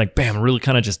 And it's like, bam, really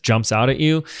kind of just jumps out at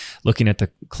you, looking at the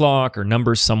clock or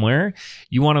numbers somewhere.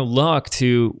 You want to look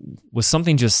to, was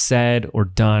something just said or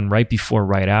done right before,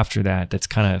 right after that, that's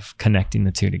kind of connecting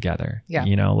the 2 together. Yeah.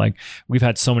 Like we've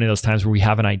had so many of those times where we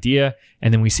have an idea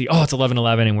and then we see, it's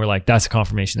 11:11, and we're like, that's a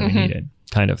confirmation that we needed,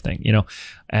 kind of thing,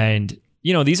 And,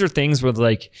 these are things where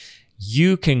like,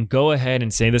 you can go ahead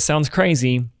and say, this sounds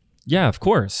crazy. Yeah, of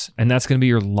course. And that's going to be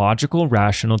your logical,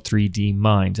 rational 3D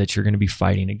mind that you're going to be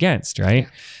fighting against, right?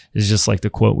 It's just like the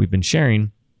quote we've been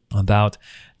sharing about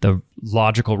the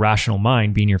logical, rational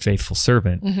mind being your faithful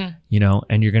servant, and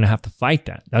you're going to have to fight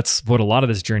that. That's what a lot of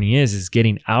this journey is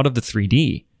getting out of the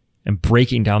 3D and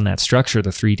breaking down that structure,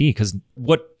 the 3D, because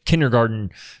what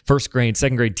kindergarten, first grade,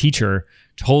 second grade teacher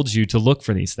told you to look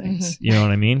for these things. You know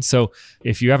what I mean? So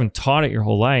if you haven't taught it your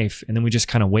whole life, and then we just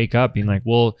kind of wake up being like,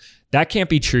 well, that can't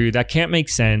be true. That can't make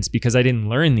sense because I didn't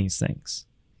learn these things.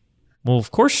 Well, of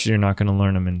course you're not going to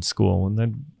learn them in school. And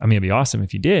then, I mean, it'd be awesome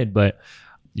if you did, but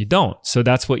you don't. So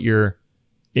that's what you're,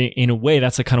 in a way,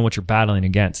 that's like kind of what you're battling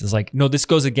against. It's like, no, this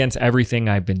goes against everything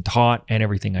I've been taught and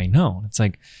everything I know. It's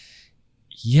like,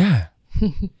 yeah.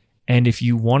 And if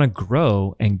you want to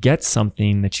grow and get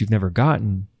something that you've never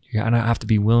gotten, you're going to have to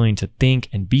be willing to think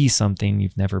and be something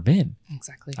you've never been.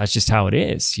 Exactly. That's just how it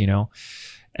is, you know?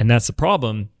 And that's the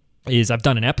problem. Is I've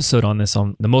done an episode on this,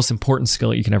 on the most important skill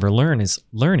that you can ever learn is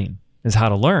learning, is how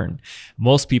to learn.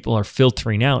 Most people are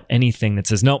filtering out anything that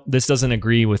says, nope, this doesn't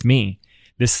agree with me.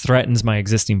 This threatens my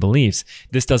existing beliefs.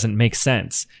 This doesn't make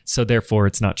sense. So therefore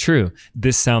it's not true.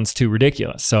 This sounds too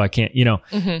ridiculous. So I can't, you know,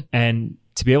 and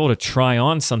to be able to try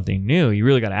on something new, you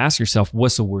really got to ask yourself,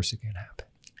 what's the worst that can happen?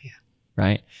 Yeah.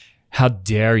 Right? How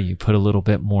dare you put a little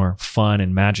bit more fun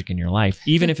and magic in your life,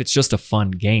 even if it's just a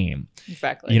fun game.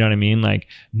 Exactly. You know what I mean? Like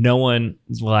no one,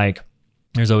 like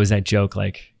there's always that joke,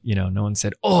 like, you know, no one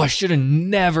said, oh, I should have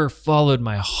never followed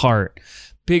my heart.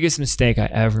 Biggest mistake I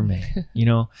ever made, you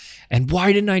know? And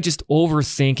why didn't I just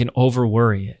overthink and over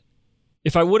worry it?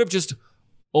 If I would have just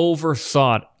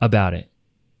overthought about it,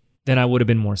 then I would have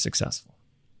been more successful.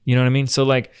 You know what I mean? So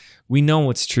like we know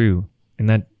what's true, and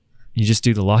that you just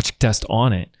do the logic test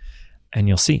on it and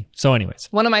you'll see. So anyways.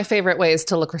 One of my favorite ways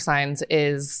to look for signs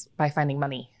is by finding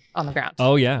money on the ground.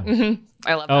 Oh yeah.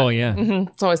 I love that. Oh yeah.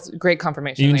 It's always great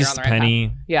confirmation. Even that you're just on a the right penny,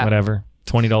 path. Yeah. whatever,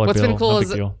 $20 bill. What's been cool no is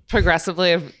big deal.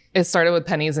 progressively it started with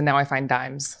pennies and now I find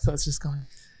dimes. So it's just going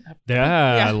up.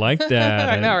 Yeah, I like that.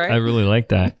 I know, right? I really like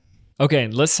that. Okay,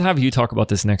 let's have you talk about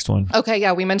this next one. Okay,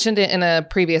 yeah, we mentioned it in a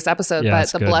previous episode, Yeah, but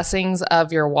that's the good. blessings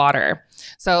of your water.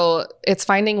 So it's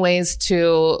finding ways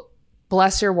to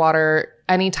bless your water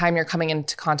anytime you're coming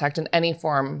into contact in any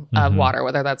form of water,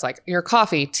 whether that's like your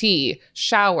coffee, tea,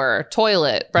 shower,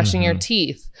 toilet, brushing your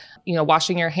teeth, you know,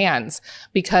 washing your hands,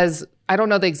 because I don't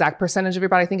know the exact percentage of your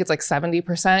body. I think it's like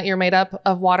 70% you're made up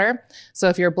of water. So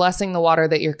if you're blessing the water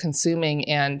that you're consuming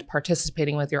and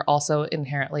participating with, you're also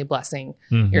inherently blessing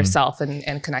yourself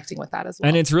and connecting with that as well.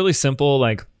 And it's really simple.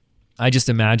 Like I just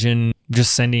imagine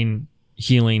just sending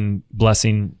healing,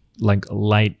 blessing, like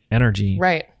light energy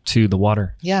right. to the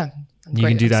water. Yeah. You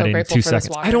can do that in 2 seconds.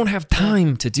 water. I don't have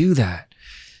time to do that.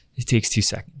 It takes 2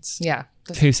 seconds. Yeah.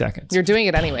 2 seconds. You're doing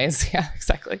it anyways. Yeah,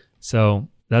 exactly. So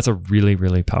that's a really,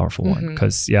 really powerful one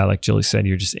because like Jilly said,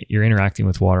 you're interacting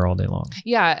with water all day long.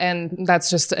 Yeah. And that's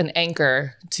just an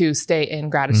anchor to stay in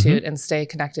gratitude and stay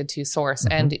connected to source.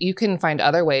 And you can find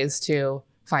other ways to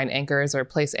find anchors or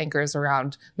place anchors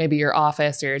around maybe your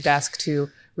office or your desk to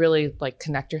really like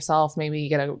connect yourself. Maybe you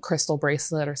get a crystal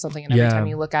bracelet or something, and every time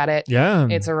you look at it,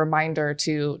 it's a reminder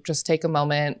to just take a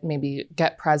moment, maybe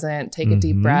get present, take a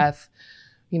deep breath,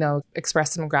 you know,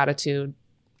 express some gratitude,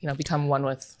 you know, become one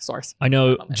with source. I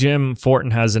know Jim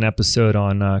Fortin has an episode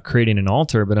on creating an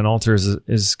altar, but an altar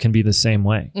can be the same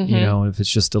way. You know, if it's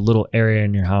just a little area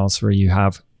in your house where you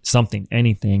have something,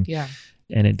 anything,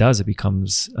 and it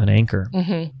becomes an anchor.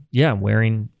 Yeah,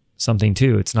 wearing something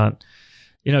too. It's not,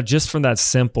 you know, just from that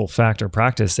simple fact or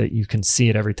practice that you can see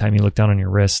it every time you look down on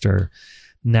your wrist or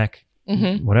neck,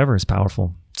 whatever is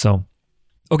powerful. So,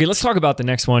 okay, let's talk about the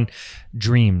next one.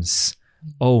 Dreams.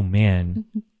 Oh man.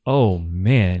 Oh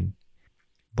man.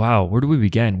 Wow. Where do we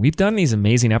begin? We've done these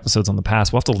amazing episodes on the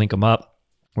past. We'll have to link them up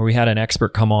where we had an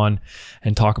expert come on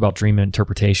and talk about dream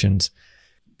interpretations.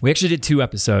 We actually did 2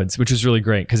 episodes, which was really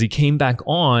great because he came back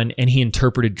on and he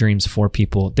interpreted dreams for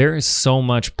people. There is so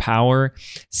much power,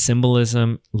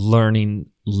 symbolism, learning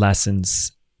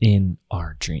lessons in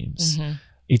our dreams.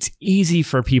 It's easy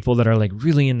for people that are like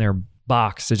really in their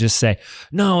box to just say,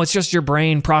 no, it's just your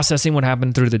brain processing what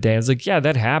happened through the day. I was like, yeah,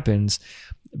 that happens.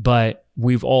 But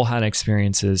we've all had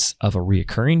experiences of a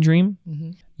reoccurring dream.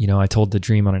 You know, I told the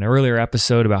dream on an earlier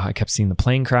episode about how I kept seeing the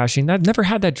plane crashing. I've never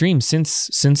had that dream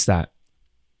since that.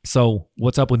 So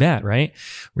what's up with that, right?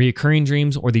 Reoccurring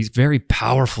dreams or these very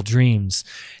powerful dreams,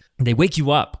 they wake you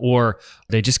up or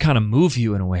they just kind of move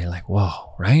you in a way like,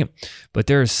 whoa, right? But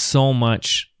there is so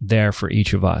much there for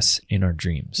each of us in our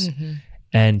dreams.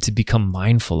 And to become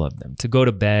mindful of them, to go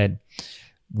to bed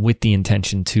with the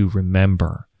intention to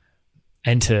remember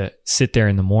and to sit there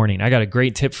in the morning. I got a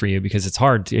great tip for you because it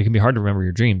can be hard to remember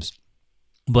your dreams.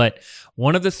 But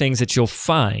one of the things that you'll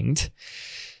find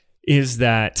is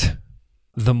that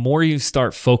the more you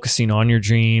start focusing on your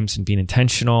dreams and being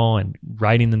intentional and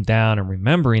writing them down and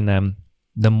remembering them,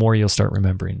 the more you'll start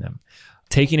remembering them.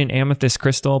 taking an amethyst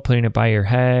crystal, putting it by your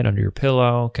head, under your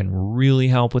pillow can really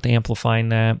help with amplifying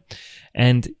that.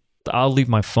 And I'll leave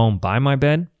my phone by my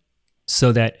bed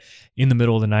so that in the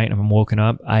middle of the night, if I'm woken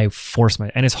up, I force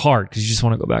and it's hard because you just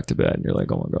want to go back to bed and you're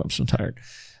like, oh my God, I'm so tired.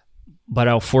 But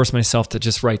I'll force myself to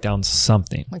just write down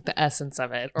something. Like the essence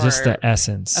of it. Or just the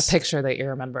essence. A picture that you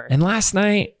remember. And last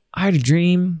night I had a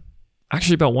dream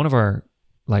actually about one of our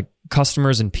like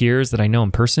customers and peers that I know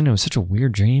in person. It was such a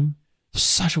weird dream.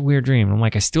 Such a weird dream. And I'm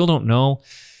like, I still don't know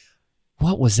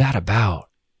what was that about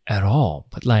at all.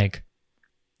 But like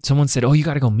someone said, oh, you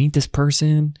got to go meet this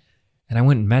person. And I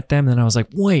went and met them. And then I was like,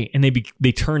 wait. And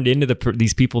they turned into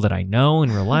these people that I know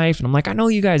in real life. And I'm like, I know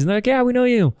you guys. And they're like, yeah, we know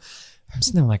you. I'm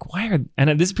sitting there like, why are,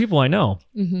 and these are people I know.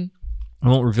 Mm-hmm. I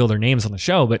won't reveal their names on the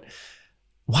show, but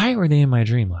why were they in my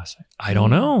dream last night? I don't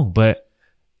know. But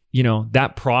you know,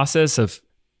 that process of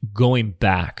going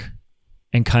back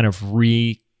and kind of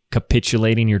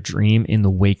recapitulating your dream in the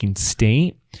waking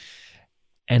state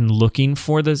and looking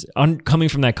for this, coming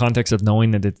from that context of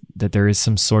knowing that there is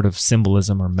some sort of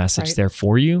symbolism or message there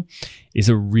for you is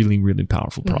a really, really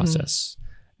powerful process.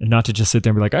 And not to just sit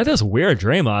there and be like, I had this weird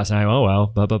dream last night. Oh, well,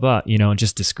 blah, blah, blah, you know, and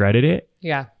just discredit it.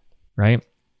 Yeah. Right.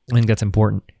 I think that's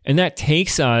important. And that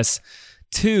takes us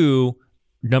to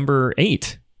number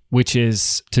 8, which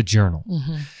is to journal.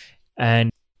 And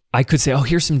I could say, oh,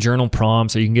 here's some journal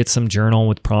prompts, or you can get some journal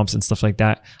with prompts and stuff like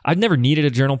that. I've never needed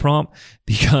a journal prompt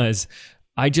because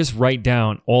I just write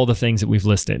down all the things that we've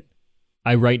listed.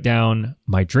 I write down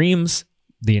my dreams,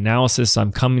 the analysis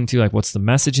I'm coming to, like what's the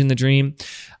message in the dream.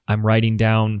 I'm writing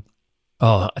down,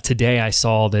 oh, today I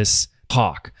saw this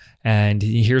hawk and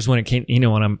here's when it came, you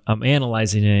know, and I'm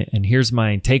analyzing it and here's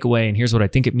my takeaway and here's what I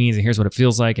think it means and here's what it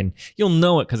feels like. And you'll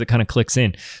know it because it kind of clicks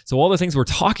in. So all the things we're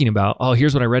talking about, oh,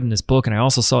 here's what I read in this book and I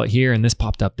also saw it here and this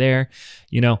popped up there.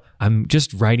 You know, I'm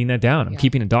just writing that down. I'm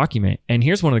keeping a document. And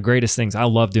here's one of the greatest things I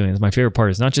love doing. Is my favorite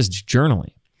part is not just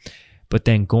journaling, but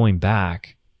then going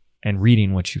back and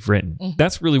reading what you've written.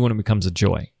 That's really when it becomes a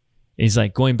joy. It's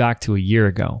like going back to a year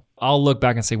ago. I'll look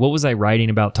back and say, what was I writing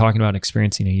about, talking about,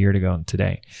 experiencing a year ago and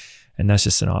today? And that's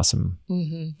just an awesome,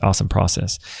 awesome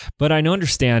process. But I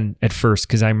understand at first,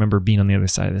 because I remember being on the other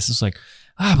side of this. It's like,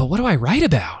 but what do I write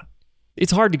about?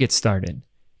 It's hard to get started.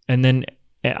 And then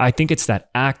I think it's that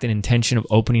act and intention of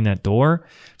opening that door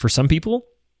for some people.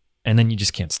 And then you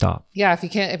just can't stop. Yeah.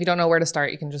 If you don't know where to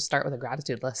start, you can just start with a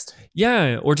gratitude list.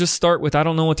 Yeah. Or just start with, I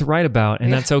don't know what to write about.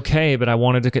 And that's okay. But I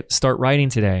wanted to start writing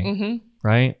today.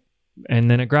 Right. And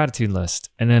then a gratitude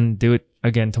list and then do it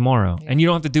again tomorrow. And you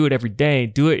don't have to do it every day.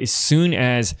 Do it as soon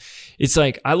as it's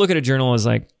like, I look at a journal as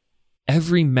like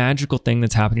every magical thing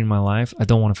that's happening in my life. I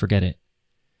don't want to forget it.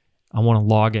 I want to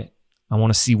log it. I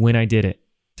want to see when I did it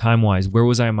time-wise. Where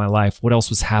was I in my life? What else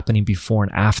was happening before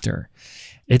and after?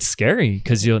 It's scary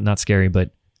because you're not scary,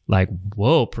 but like,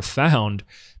 whoa, profound,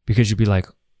 because you'd be like,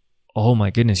 oh my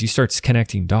goodness, you start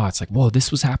connecting dots like, whoa,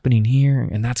 this was happening here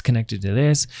and that's connected to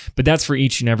this. But that's for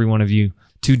each and every one of you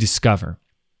to discover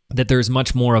that there's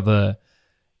much more of a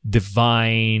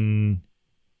divine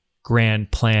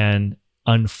grand plan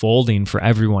unfolding for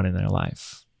everyone in their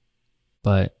life.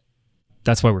 But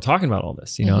that's why we're talking about all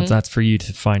this. You know, that's for you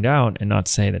to find out and not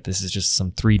say that this is just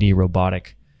some 3D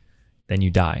robotic, then you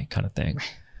die kind of thing.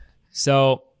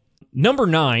 So number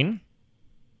 9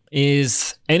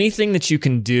 is anything that you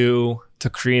can do to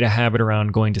create a habit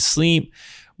around going to sleep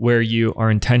where you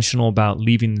are intentional about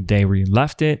leaving the day where you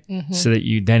left it so that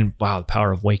you then, wow, the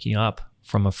power of waking up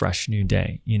from a fresh new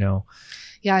day, you know?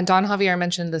 Yeah. And Don Javier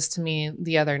mentioned this to me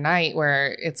the other night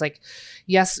where it's like,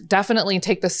 yes, definitely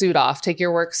take the suit off, take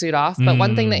your work suit off. But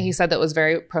one thing that he said that was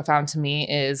very profound to me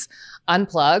is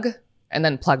unplug and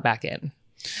then plug back in.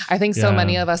 I think so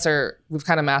many of us we've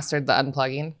kind of mastered the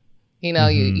unplugging. You know,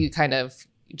 you kind of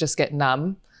just get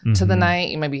numb to the night.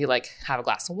 You maybe like have a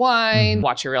glass of wine,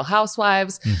 watch your Real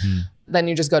Housewives, then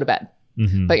you just go to bed.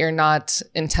 But you're not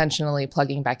intentionally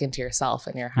plugging back into yourself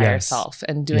and your higher self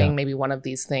and doing maybe one of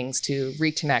these things to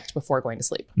reconnect before going to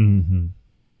sleep.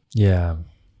 Yeah,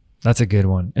 that's a good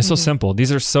one. It's so simple.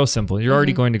 These are so simple. You're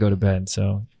already going to go to bed,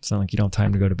 so it's not like you don't have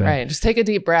time to go to bed. Right. Just take a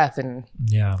deep breath and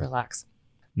relax.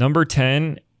 Number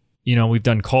 10, you know, we've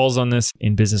done calls on this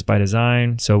in Business by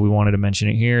Design, so we wanted to mention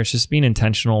it here. It's just being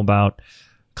intentional about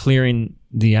clearing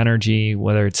the energy,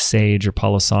 whether it's Sage or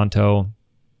Palo Santo,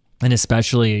 and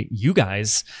especially you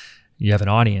guys, you have an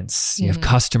audience, you have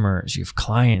customers, you have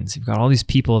clients, you've got all these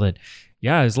people that,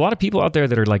 there's a lot of people out there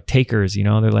that are like takers, you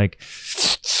know, they're like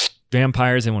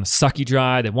vampires. They want to suck you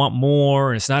dry. They want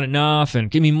more and it's not enough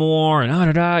and give me more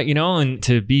and you know, and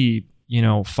to be, you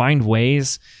know, find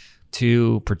ways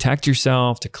to protect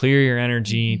yourself, to clear your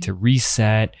energy, to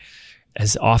reset,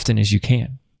 as often as you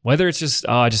can. Whether it's just,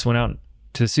 I just went out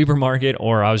to the supermarket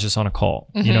or I was just on a call.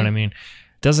 You know what I mean?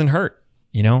 It doesn't hurt.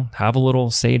 Have a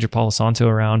little sage or Palo Santo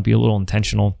around, be a little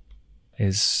intentional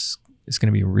is going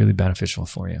to be really beneficial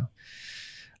for you.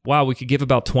 Wow, we could give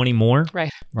about 20 more.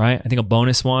 Right. I think a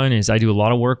bonus one is I do a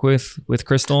lot of work with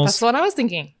crystals. That's what I was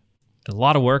thinking. A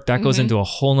lot of work. That goes into a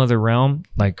whole nother realm,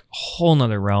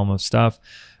 of stuff.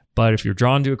 But if you're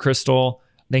drawn to a crystal,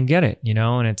 then get it,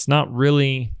 and it's not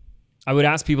really, I would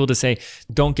ask people to say,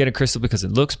 don't get a crystal because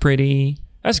it looks pretty.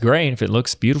 That's great if it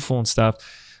looks beautiful and stuff,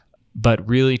 but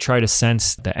really try to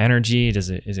sense the energy. Is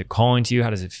it calling to you?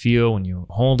 How does it feel when you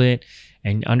hold it?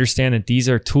 And understand that these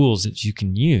are tools that you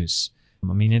can use.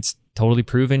 I mean, it's totally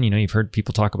proven. You've heard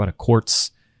people talk about a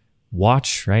quartz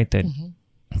watch, right? That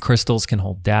crystals can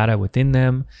hold data within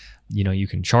them. You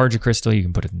can charge a crystal, you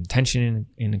can put an intention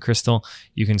in a crystal,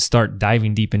 you can start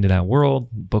diving deep into that world.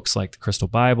 Books like the Crystal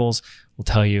Bibles will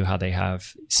tell you how they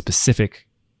have specific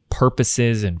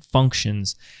purposes and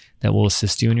functions that will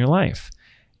assist you in your life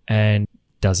and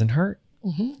doesn't hurt,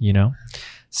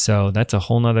 So that's a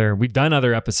whole nother, we've done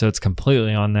other episodes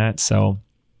completely on that. So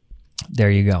there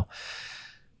you go.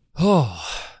 Oh,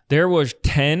 there was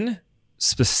 10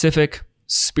 specific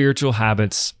spiritual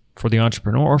habits for the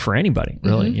entrepreneur or for anybody,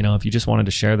 really. If you just wanted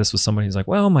to share this with somebody who's like,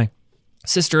 well, my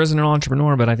sister isn't an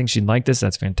entrepreneur, but I think she'd like this.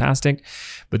 That's fantastic.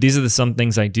 But these are some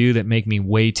things I do that make me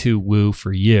way too woo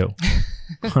for you,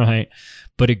 right?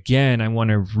 But again, I want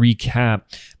to recap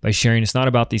by sharing it's not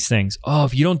about these things. Oh,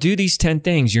 if you don't do these 10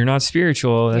 things, you're not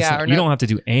spiritual. You don't have to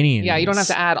do any of these. You don't have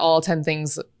to add all 10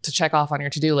 things to check off on your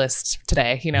to-do list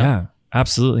today, Yeah,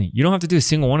 absolutely. You don't have to do a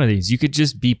single one of these. You could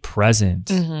just be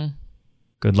present.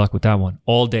 Good luck with that one.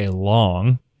 All day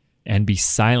long, and be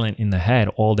silent in the head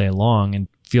all day long and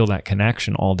feel that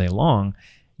connection all day long.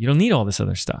 You don't need all this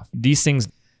other stuff. These things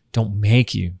don't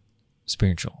make you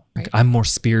spiritual. Right. I'm more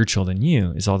spiritual than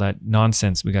you is all that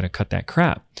nonsense. We got to cut that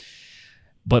crap.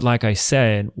 But like I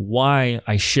said, why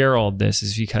I share all this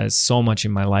is because so much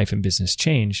in my life and business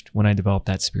changed when I developed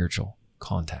that spiritual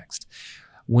context.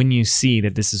 When you see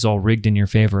that this is all rigged in your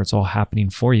favor, it's all happening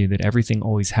for you, that everything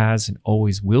always has and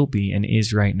always will be and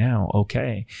is right now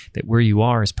okay, that where you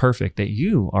are is perfect, that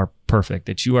you are perfect,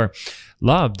 that you are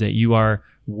loved, that you are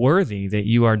worthy, that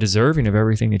you are deserving of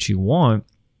everything that you want,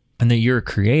 and that you're a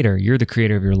creator, you're the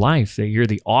creator of your life, that you're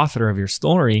the author of your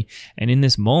story. And in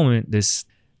this moment, this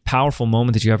powerful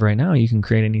moment that you have right now, you can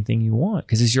create anything you want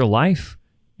because it's your life.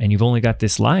 And you've only got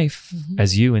this life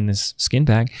as you in this skin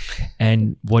bag.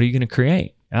 And what are you going to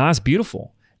create? And that's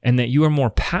beautiful. And that you are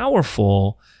more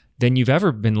powerful than you've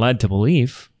ever been led to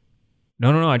believe.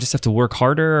 No. I just have to work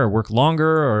harder or work longer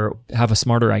or have a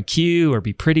smarter IQ or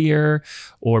be prettier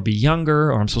or be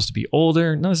younger or I'm supposed to be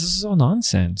older. No, this is all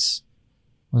nonsense.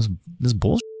 This is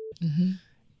bullshit.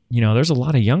 There's a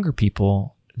lot of younger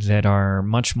people that are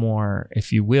much more,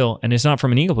 if you will, and it's not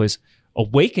from an ego place,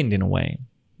 awakened in a way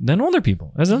than older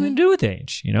people. It has nothing to do with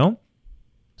age,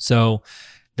 So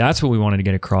that's what we wanted to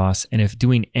get across. And if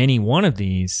doing any one of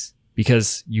these,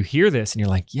 because you hear this and you're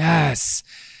like, yes.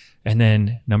 And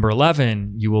then number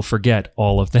 11, you will forget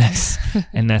all of this.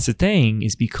 And that's the thing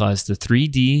is because the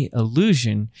 3D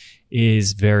illusion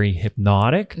is very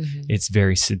hypnotic. It's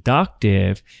very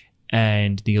seductive.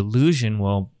 And the illusion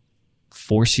will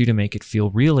force you to make it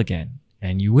feel real again.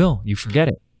 And you forget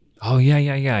it. Oh,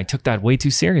 yeah. I took that way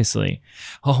too seriously.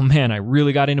 Oh, man, I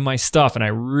really got into my stuff and I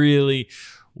really,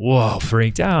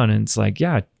 freaked out. And it's like,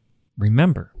 yeah,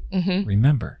 remember.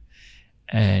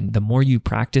 And the more you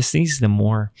practice these, the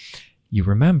more you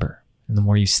remember and the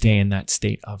more you stay in that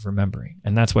state of remembering.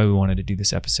 And that's why we wanted to do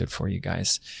this episode for you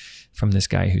guys from this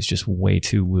guy who's just way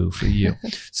too woo for you.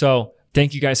 So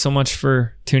thank you guys so much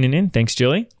for tuning in. Thanks,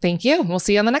 Jilly. Thank you. We'll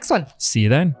see you on the next one. See you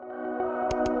then.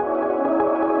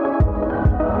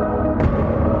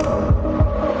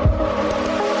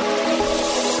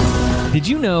 Did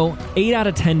you know 8 out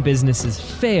of 10 businesses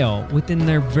fail within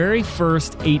their very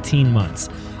first 18 months?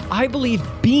 I believe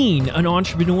being an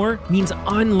entrepreneur means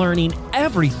unlearning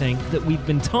everything that we've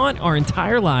been taught our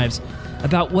entire lives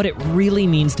about what it really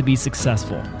means to be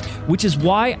successful, which is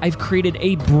why I've created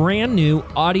a brand new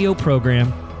audio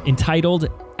program entitled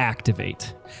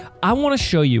Activate. I want to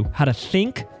show you how to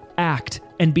think, act,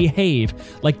 and behave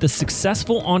like the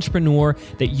successful entrepreneur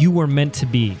that you were meant to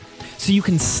be, so you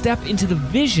can step into the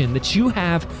vision that you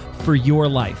have for your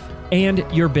life and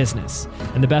your business.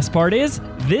 And the best part is,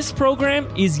 this program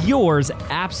is yours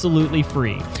absolutely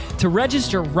free. To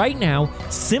register right now,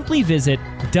 simply visit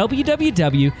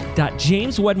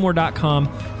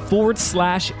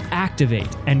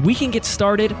www.jameswedmore.com/activate, and we can get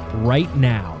started right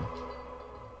now.